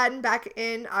and Aladdin back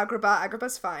in Agrabah.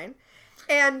 Agrabah's fine.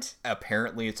 And...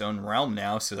 apparently its own realm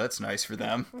now, so that's nice for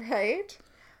them. Right.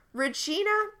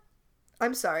 Regina...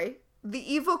 I'm sorry.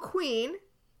 The evil queen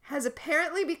has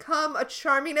apparently become a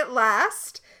charming at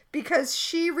last because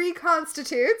she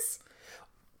reconstitutes...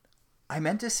 I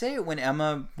meant to say it when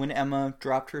Emma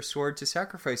dropped her sword to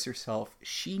sacrifice herself.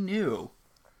 She knew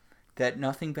that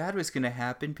nothing bad was going to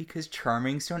happen because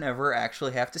charmings don't ever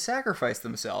actually have to sacrifice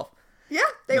themselves. Yeah,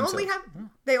 they only have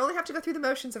to go through the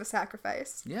motions of a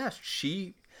sacrifice. Yeah,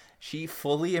 she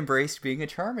fully embraced being a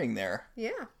charming there.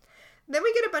 Yeah. Then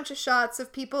we get a bunch of shots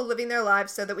of people living their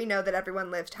lives so that we know that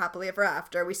everyone lived happily ever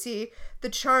after. We see the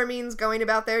charmings going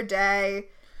about their day.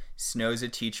 Snow's a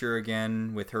teacher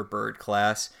again with her bird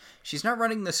class. She's not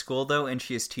running the school, though, and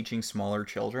she is teaching smaller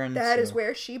children. That is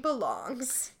where she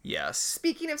belongs. Yes.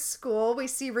 Speaking of school, we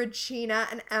see Regina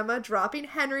and Emma dropping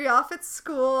Henry off at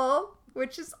school,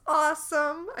 which is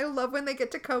awesome. I love when they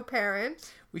get to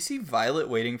co-parent. We see Violet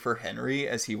waiting for Henry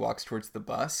as he walks towards the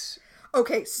bus.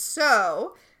 Okay,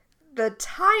 so the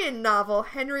tie-in novel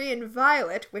Henry and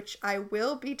Violet, which I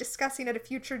will be discussing at a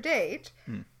future date,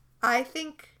 I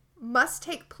think must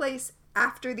take place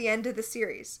after the end of the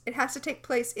series. It has to take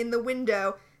place in the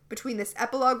window between this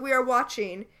epilogue we are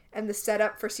watching and the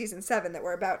setup for season 7 that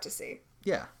we're about to see.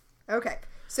 Yeah. Okay,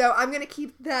 so I'm going to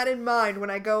keep that in mind when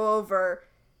I go over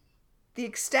the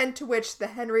extent to which the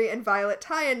Henry and Violet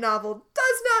tie-in novel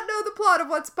does not know the plot of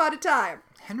Once Upon a Time.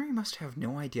 Henry must have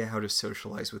no idea how to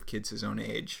socialize with kids his own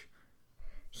age.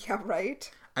 Yeah, right?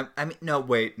 I mean,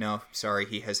 no, sorry,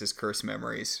 he has his curse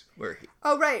memories where he...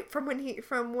 Oh, right, from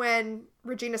when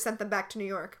Regina sent them back to New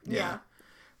York. Yeah.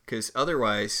 Because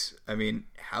otherwise, I mean,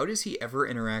 how does he ever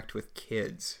interact with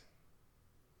kids?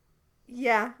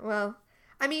 Yeah, well,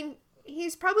 I mean,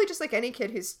 he's probably just like any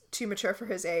kid who's too mature for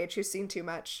his age, who's seen too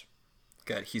much.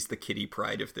 God, he's the kitty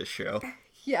pride of this show.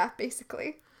 Yeah,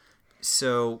 basically.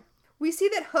 So... we see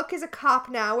that Hook is a cop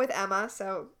now with Emma,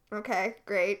 so... okay,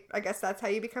 great. I guess that's how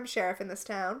you become sheriff in this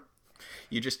town.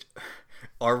 You just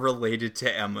are related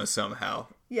to Emma somehow.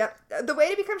 Yep. The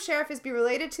way to become sheriff is be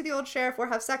related to the old sheriff or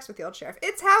have sex with the old sheriff.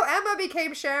 It's how Emma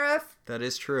became sheriff. That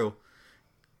is true.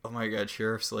 Oh my god,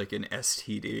 sheriff's like an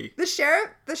STD. The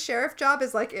sheriff job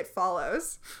is like It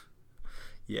Follows.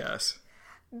 Yes.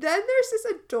 Then there's this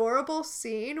adorable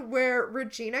scene where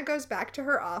Regina goes back to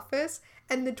her office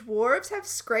and the dwarves have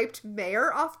scraped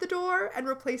Mayor off the door and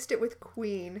replaced it with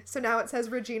Queen. So now it says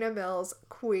Regina Mills,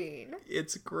 Queen.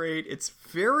 It's great. It's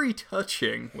very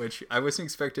touching, which I wasn't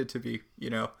expected to be,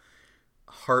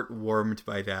 heart-warmed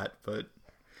by that, but...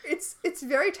 It's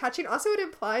very touching. Also, it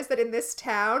implies that in this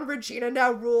town, Regina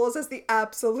now rules as the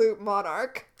absolute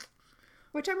monarch.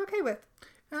 Which I'm okay with.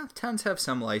 Yeah, towns have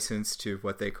some license to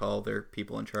what they call their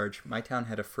people in charge. My town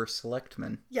had a first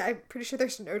selectman. Yeah, I'm pretty sure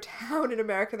there's no town in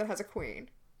America that has a queen.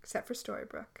 Except for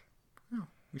Storybrooke. Oh,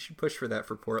 we should push for that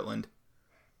for Portland.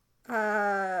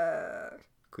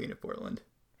 Queen of Portland.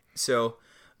 So,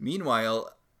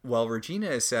 meanwhile, while Regina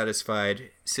is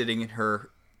satisfied sitting in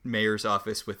her mayor's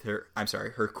office with her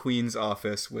queen's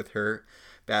office with her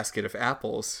basket of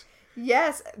apples.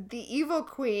 Yes, the evil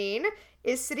queen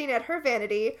is sitting at her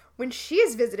vanity when she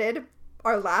is visited,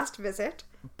 our last visit,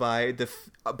 by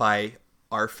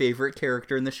our favorite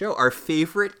character in the show. Our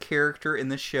favorite character in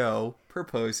the show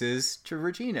proposes to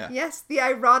Regina. Yes, the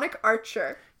ironic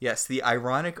archer. Yes, the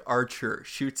ironic archer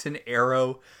shoots an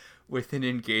arrow with an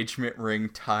engagement ring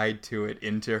tied to it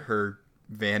into her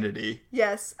vanity.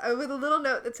 Yes, with a little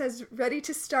note that says, ready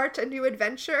to start a new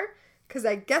adventure, because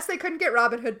I guess they couldn't get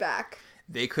Robin Hood back.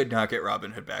 They could not get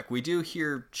Robin Hood back. We do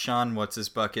hear Sean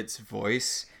What's-His-Bucket's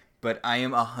voice, but I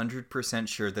am 100%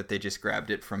 sure that they just grabbed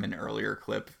it from an earlier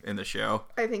clip in the show.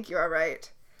 I think you are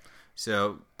right.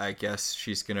 So I guess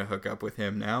she's going to hook up with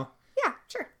him now. Yeah,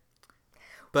 sure.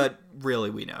 But really,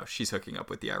 we know she's hooking up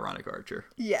with the ironic Archer.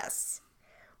 Yes.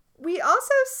 We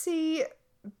also see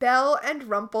Belle and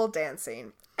Rumple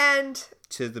dancing. And,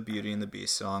 To the Beauty and the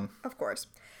Beast song. of course,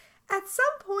 at some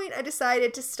point I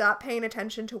decided to stop paying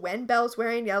attention to when Belle's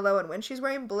wearing yellow and when she's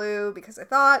wearing blue because I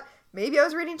thought maybe I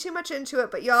was reading too much into it.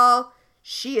 But y'all,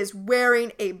 she is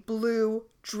wearing a blue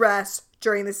dress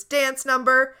during this dance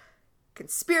number.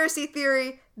 Conspiracy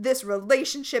theory, this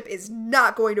relationship is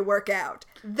not going to work out.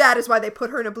 That is why they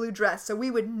put her in a blue dress, so we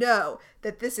would know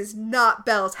that this is not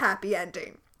Belle's happy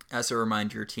ending. As a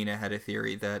reminder, Tina had a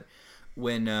theory that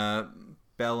when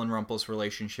Belle and Rumple's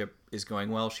relationship is going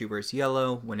well, she wears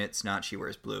yellow. When it's not, she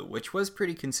wears blue, which was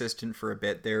pretty consistent for a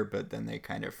bit there, but then they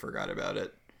kind of forgot about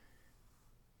it.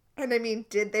 And I mean,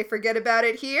 did they forget about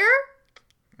it here?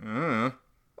 Mm.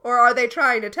 Or are they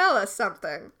trying to tell us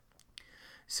something?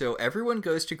 So everyone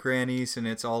goes to Granny's, and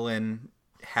it's all in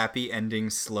happy ending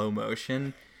slow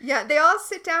motion. Yeah, they all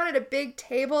sit down at a big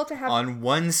table to have On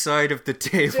one side of the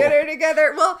table. dinner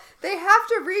together. Well, they have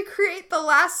to recreate the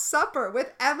Last Supper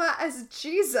with Emma as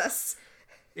Jesus.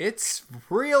 It's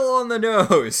real on the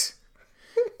nose.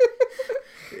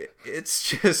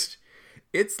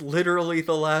 It's literally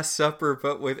the Last Supper,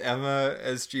 but with Emma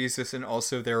as Jesus, and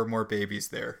also there are more babies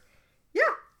there.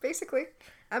 Yeah, basically.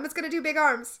 Emma's gonna do big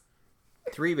arms.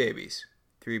 3 babies.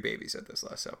 3 babies at this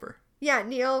Last Supper. Yeah,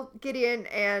 Neil, Gideon,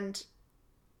 and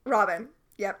Robin.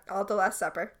 Yep, all at the Last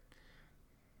Supper.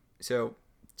 So,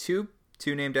 two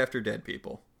named after dead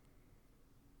people.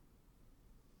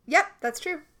 Yep, that's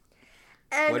true.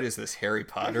 And What is this, Harry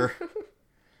Potter?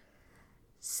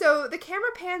 so the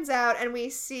camera pans out and we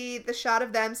see the shot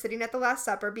of them sitting at the Last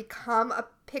Supper become a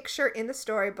picture in the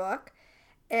storybook.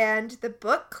 And the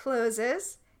book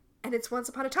closes and it's Once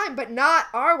Upon a Time, but not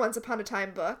our Once Upon a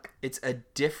Time book. It's a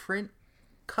different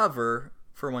cover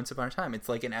for Once Upon a Time. It's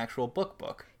like an actual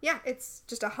book. Yeah, it's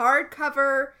just a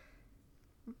hardcover,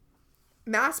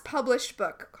 mass-published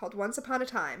book called Once Upon a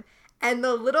Time. And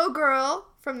the little girl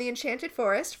from the Enchanted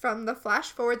Forest, from the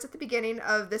flash forwards at the beginning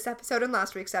of this episode and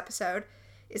last week's episode,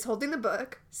 is holding the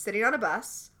book, sitting on a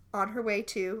bus, on her way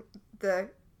to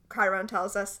Chiron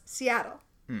tells us, Seattle.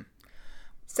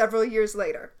 Several years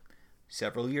later.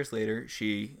 Several years later,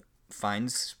 she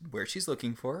finds where she's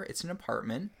looking for. It's an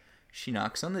apartment. She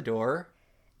knocks on the door.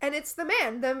 And it's the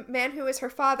man who is her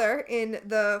father in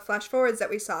the flash forwards that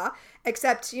we saw,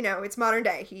 except, it's modern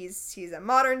day. He's a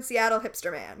modern Seattle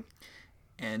hipster man.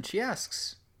 And she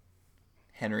asks,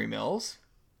 Henry Mills?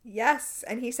 Yes,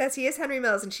 and he says he is Henry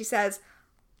Mills, and she says,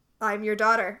 I'm your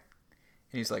daughter.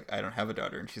 And he's like, I don't have a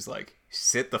daughter. And she's like,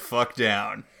 sit the fuck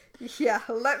down. Yeah,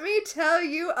 let me tell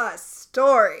you a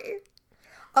story.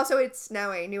 Also, it's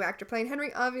now a new actor playing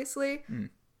Henry, obviously.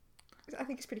 I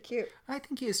think he's pretty cute. I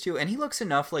think he is too. And he looks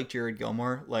enough like Jared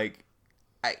Gilmore.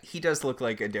 He does look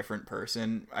like a different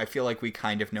person. I feel like we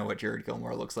kind of know what Jared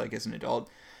Gilmore looks like as an adult.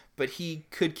 But he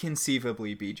could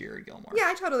conceivably be Jared Gilmore. Yeah,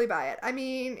 I totally buy it. I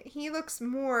mean, he looks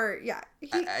more, yeah.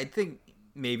 I think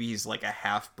maybe he's like a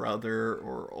half-brother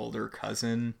or older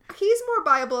cousin. He's more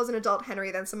viable as an adult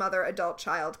Henry than some other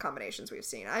adult-child combinations we've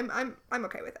seen. I'm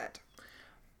okay with it.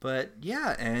 But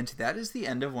yeah, and that is the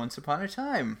end of Once Upon a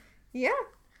Time. Yeah.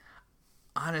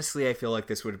 Honestly, I feel like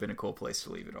this would have been a cool place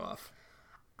to leave it off.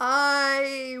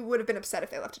 I would have been upset if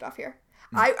they left it off here.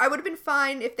 I would have been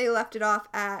fine if they left it off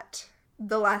at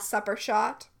the Last Supper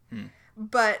shot.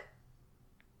 But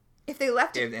if they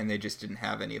left it... And they just didn't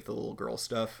have any of the little girl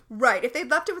stuff. Right. If they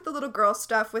left it with the little girl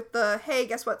stuff, with the, hey,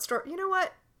 guess what story... You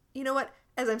know what?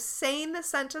 As I'm saying this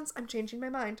sentence, I'm changing my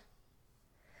mind.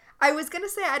 I was going to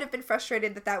say I'd have been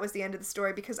frustrated that was the end of the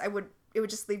story because it would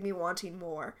just leave me wanting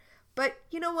more. But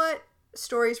you know what?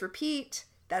 Stories repeat.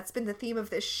 That's been the theme of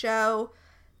this show.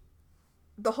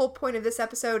 The whole point of this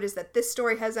episode is that this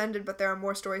story has ended, but there are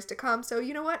more stories to come. So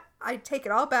you know what? I take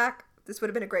it all back. This would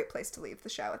have been a great place to leave the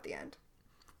show at the end.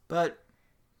 But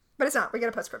it's not. We get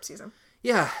a postscript season.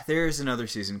 Yeah, there's another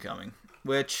season coming,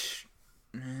 which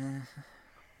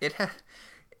it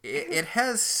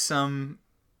has some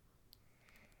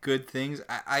good things.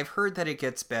 I've heard that it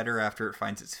gets better after it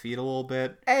finds its feet a little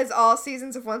bit. As all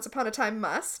seasons of Once Upon a Time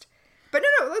must. But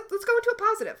no, let's go into a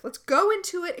positive. Let's go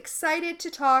into it excited to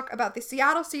talk about the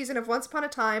Seattle season of Once Upon a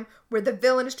Time where the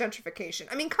villain is gentrification.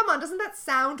 I mean, come on, doesn't that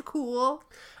sound cool?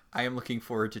 I am looking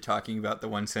forward to talking about the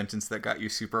one sentence that got you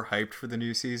super hyped for the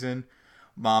new season.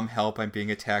 Mom, help, I'm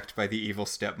being attacked by the evil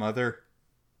stepmother.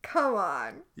 Come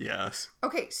on. Yes.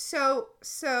 Okay, so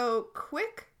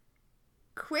quick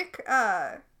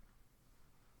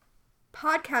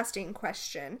podcasting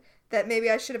question that maybe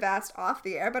I should have asked off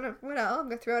the air, but well, I'm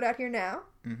going to throw it out here now.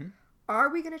 Mm-hmm.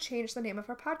 Are we going to change the name of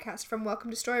our podcast from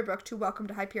Welcome to Storybrooke to Welcome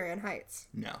to Hyperion Heights?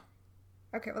 No.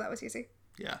 Okay, well, that was easy.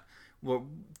 Yeah. Well,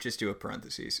 just do a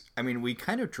parentheses. I mean, we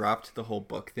kind of dropped the whole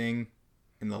book thing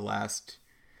in the last...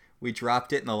 We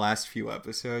dropped it in the last few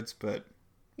episodes, but...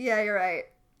 Yeah, you're right.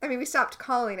 I mean, we stopped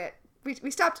calling it.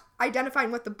 We stopped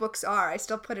identifying what the books are. I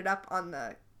still put it up on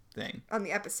the... thing. On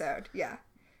the episode, yeah.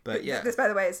 But yeah. This, by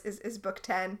the way, is book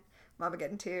 10,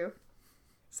 Momageddon 2,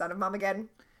 Son of Momageddon.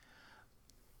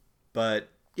 But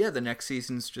yeah, the next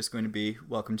season's just going to be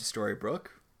Welcome to Storybrooke,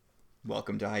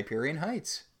 Welcome to Hyperion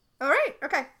Heights. All right,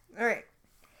 okay, all right.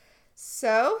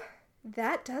 So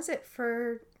that does it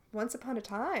for Once Upon a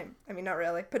Time. I mean, not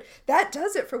really, but that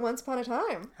does it for Once Upon a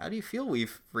Time. How do you feel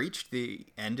we've reached the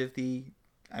end of the...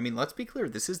 I mean, let's be clear,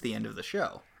 this is the end of the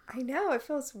show. I know, it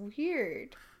feels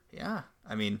weird. Yeah,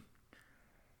 I mean...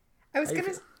 I was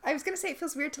gonna say it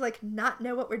feels weird to like not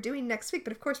know what we're doing next week,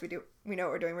 but of course we do. We know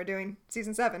what we're doing. We're doing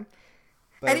season 7,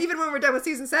 and even when we're done with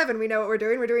season 7, we know what we're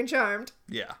doing. We're doing Charmed.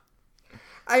 Yeah.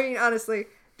 I mean, honestly,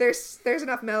 there's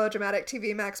enough melodramatic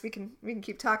TV Max. We can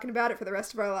keep talking about it for the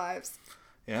rest of our lives.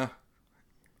 Yeah.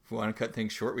 If we want to cut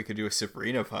things short, we could do a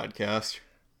Sabrina podcast.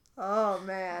 Oh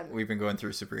man. We've been going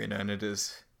through Sabrina, and it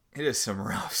is some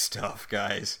rough stuff,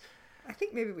 guys. I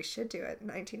think maybe we should do it.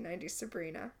 1990s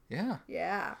Sabrina. Yeah.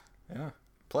 Yeah. Yeah.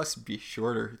 Plus, be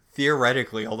shorter.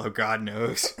 Theoretically, although God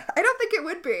knows. I don't think it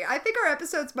would be. I think our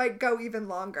episodes might go even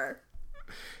longer.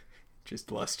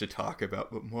 Just less to talk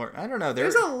about, but more. I don't know.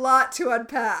 There's a lot to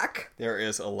unpack. There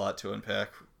is a lot to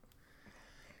unpack.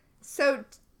 So,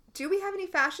 do we have any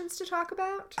fashions to talk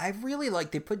about? I really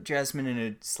like, they put Jasmine in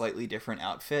a slightly different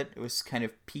outfit. It was kind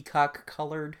of peacock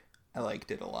colored. I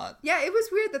liked it a lot. Yeah, it was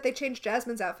weird that they changed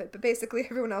Jasmine's outfit, but basically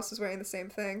everyone else was wearing the same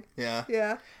thing. Yeah.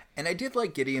 Yeah. And I did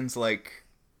like Gideon's, like,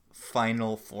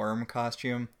 final form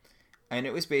costume. And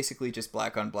it was basically just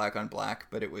black on black on black,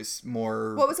 but it was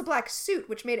more... Well, it was a black suit,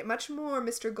 which made it much more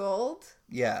Mr. Gold.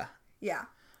 Yeah. Yeah.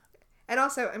 And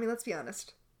also, I mean, let's be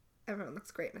honest. Everyone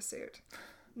looks great in a suit.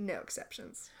 No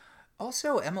exceptions.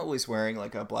 Also, Emma was wearing,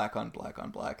 like, a black on black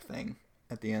on black thing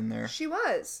at the end there. She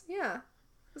was. Yeah.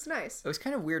 It was nice. It was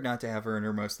kind of weird not to have her in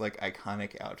her most, like,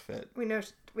 iconic outfit. We know...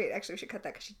 Wait, actually, we should cut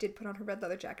that because she did put on her red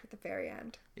leather jacket at the very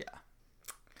end. Yeah.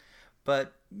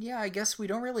 But, yeah, I guess we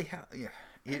don't really have... Yeah.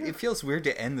 It feels weird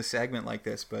to end the segment like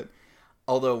this, but...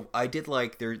 Although, I did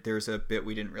like... There's a bit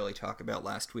we didn't really talk about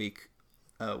last week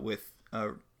with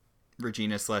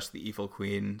Regina / the Evil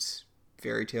Queen's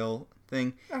fairy tale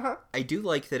thing. Uh-huh. I do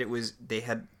like that it was... They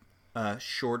had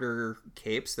shorter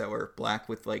capes that were black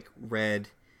with, like, red...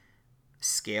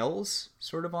 scales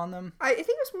sort of on them. I think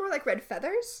it was more like red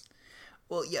feathers.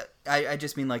 Well, yeah, I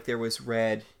just mean like there was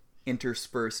red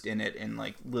interspersed in it in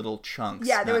like little chunks.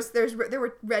 Yeah, there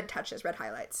were red touches, red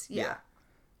highlights. Yeah.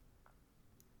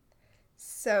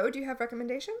 So, do you have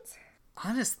recommendations?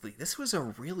 Honestly, this was a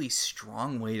really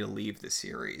strong way to leave the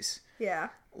series. Yeah.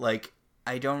 Like,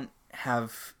 I don't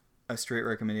have a straight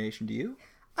recommendation. Do you?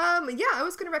 Yeah, I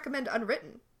was going to recommend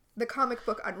Unwritten, the comic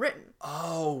book Unwritten.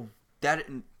 Oh, that...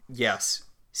 Yes.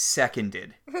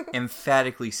 Seconded.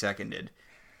 Emphatically seconded.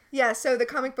 Yeah, so the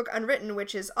comic book Unwritten,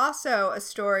 which is also a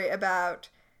story about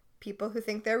people who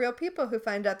think they're real people who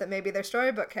find out that maybe they're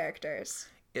storybook characters.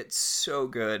 It's so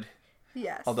good.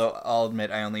 Yes. Although, I'll admit,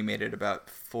 I only made it about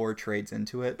 4 trades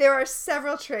into it. There are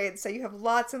several trades, so you have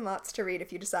lots and lots to read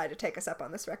if you decide to take us up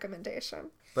on this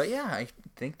recommendation. But yeah, I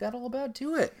think that'll about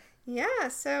do it. Yeah,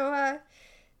 so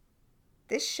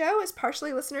this show is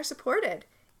partially listener supported.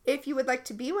 If you would like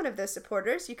to be one of those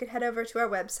supporters, you could head over to our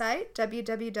website,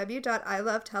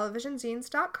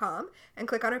 www.ilovetelevisionzines.com, and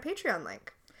click on our Patreon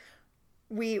link.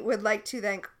 We would like to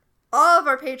thank all of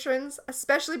our patrons,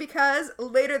 especially because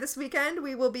later this weekend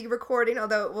we will be recording,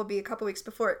 although it will be a couple weeks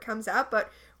before it comes out,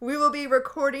 but we will be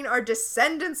recording our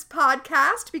Descendants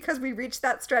podcast because we reached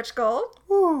that stretch goal.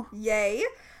 Woo! Yay!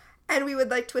 And we would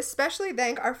like to especially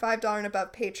thank our $5 and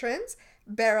above patrons,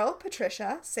 Beryl,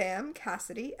 Patricia, Sam,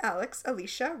 Cassidy, Alex,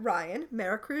 Alicia, Ryan,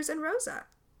 Maricruz, and Rosa.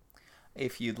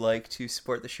 If you'd like to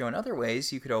support the show in other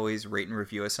ways, you could always rate and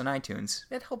review us on iTunes.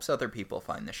 It helps other people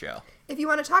find the show. If you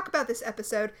want to talk about this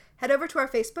episode, head over to our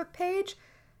Facebook page,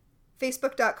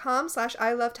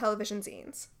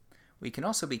 facebook.com/ilovetelevisionzines. We can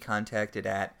also be contacted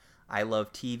at I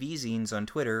Love TV Zines on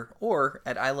Twitter or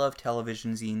at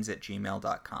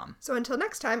ilovetelevisionzines@gmail.com. So until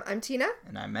next time, I'm Tina.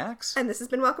 And I'm Max. And this has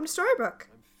been Welcome to Storybrooke.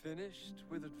 I'm finished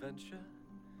with adventure,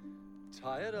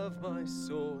 tired of my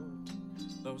sword.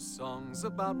 Those songs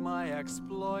about my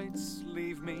exploits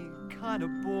leave me kinda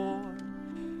bored.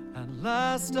 At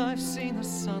last I've seen the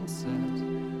sunset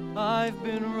I've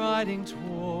been riding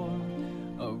toward,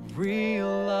 a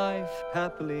real life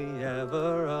happily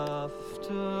ever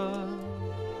after.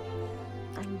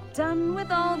 I'm done with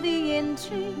all the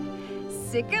intrigue,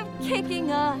 sick of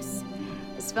kicking us.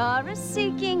 As far as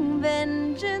seeking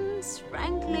vengeance,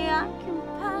 frankly I can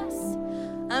pass.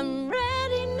 I'm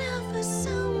ready now for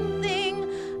something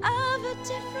of a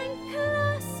different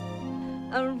class,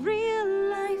 a real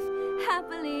life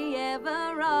happily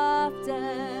ever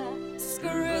after.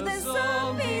 Screw the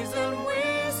zombies and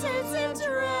wizards and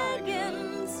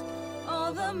dragons,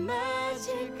 all the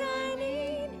magic I need.